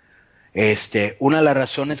 Una de las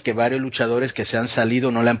razones que varios luchadores que se han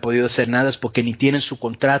salido no le han podido hacer nada es porque ni tienen su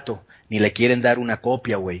contrato, ni le quieren dar una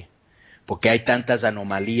copia, güey, porque hay tantas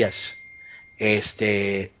anomalías.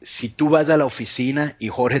 Si tú vas a la oficina y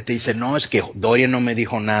Jorge te dice, no, es que Dorian no me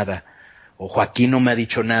dijo nada, o Joaquín no me ha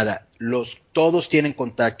dicho nada, todos tienen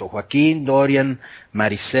contacto, Joaquín, Dorian,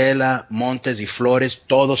 Marisela, Montes y Flores,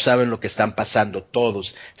 todos saben lo que están pasando,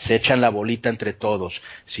 todos, se echan la bolita entre todos.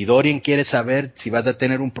 Si Dorian quiere saber si vas a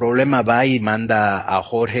tener un problema, va y manda a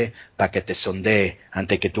Jorge para que te sondee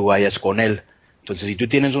antes que tú vayas con él. Entonces, si tú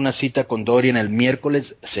tienes una cita con Dorian el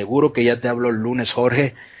miércoles, seguro que ya te habló el lunes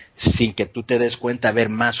Jorge, sin que tú te des cuenta, a ver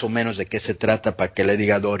más o menos de qué se trata para que le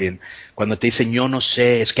diga a Dorian. Cuando te dicen, yo no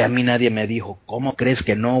sé, es que a mí nadie me dijo. ¿Cómo crees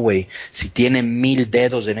que no, güey? Si tienen 1000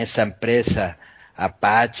 dedos en esa empresa,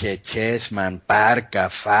 Apache, Chessman, Parca,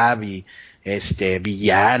 Fabi,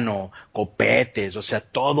 Villano, Copetes, o sea,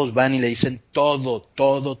 todos van y le dicen todo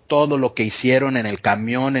lo que hicieron en el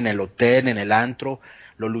camión, en el hotel, en el antro.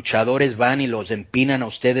 Los luchadores van y los empinan a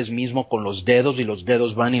ustedes mismos con los dedos, y los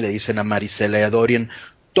dedos van y le dicen a Maricela y a Dorian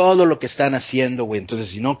todo lo que están haciendo, güey. Entonces,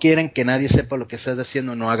 si no quieren que nadie sepa lo que estás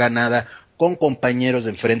haciendo, no haga nada con compañeros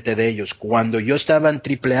de enfrente de ellos. Cuando yo estaba en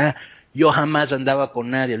AAA, yo jamás andaba con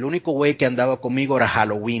nadie. El único güey que andaba conmigo era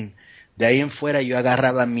Halloween. De ahí en fuera yo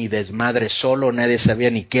agarraba mi desmadre solo, nadie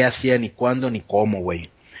sabía ni qué hacía, ni cuándo, ni cómo, güey.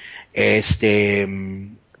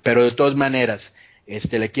 Pero de todas maneras,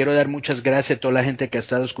 le quiero dar muchas gracias a toda la gente que ha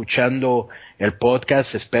estado escuchando el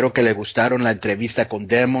podcast. Espero que le gustaron la entrevista con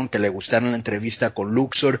Demon, que le gustaron la entrevista con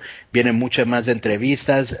Luxor. Vienen muchas más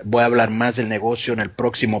entrevistas. Voy a hablar más del negocio en el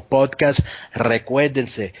próximo podcast.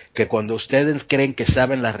 Recuérdense que cuando ustedes creen que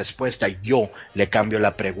saben la respuesta, yo le cambio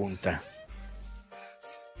la pregunta.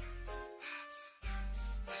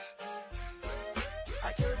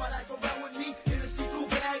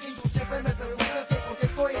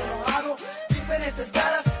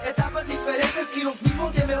 Y los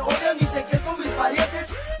mismos que me odian dicen que son mis parientes.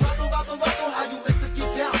 Vato, how you make them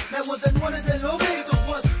get down. Man, was the one is the low, they the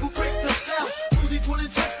ones who break the sound. Rudy pulling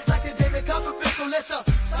checks like the David Copperfield, so let the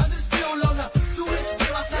sound is still on the 2-inch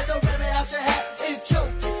scale. I snap the rabbit out your hat and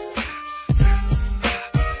choke.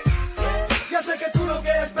 Ya sé que tú no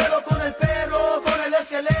quieres pedo con el perro, con el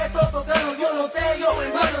esqueleto, tocando yo no sé, yo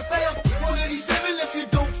en varios pedos.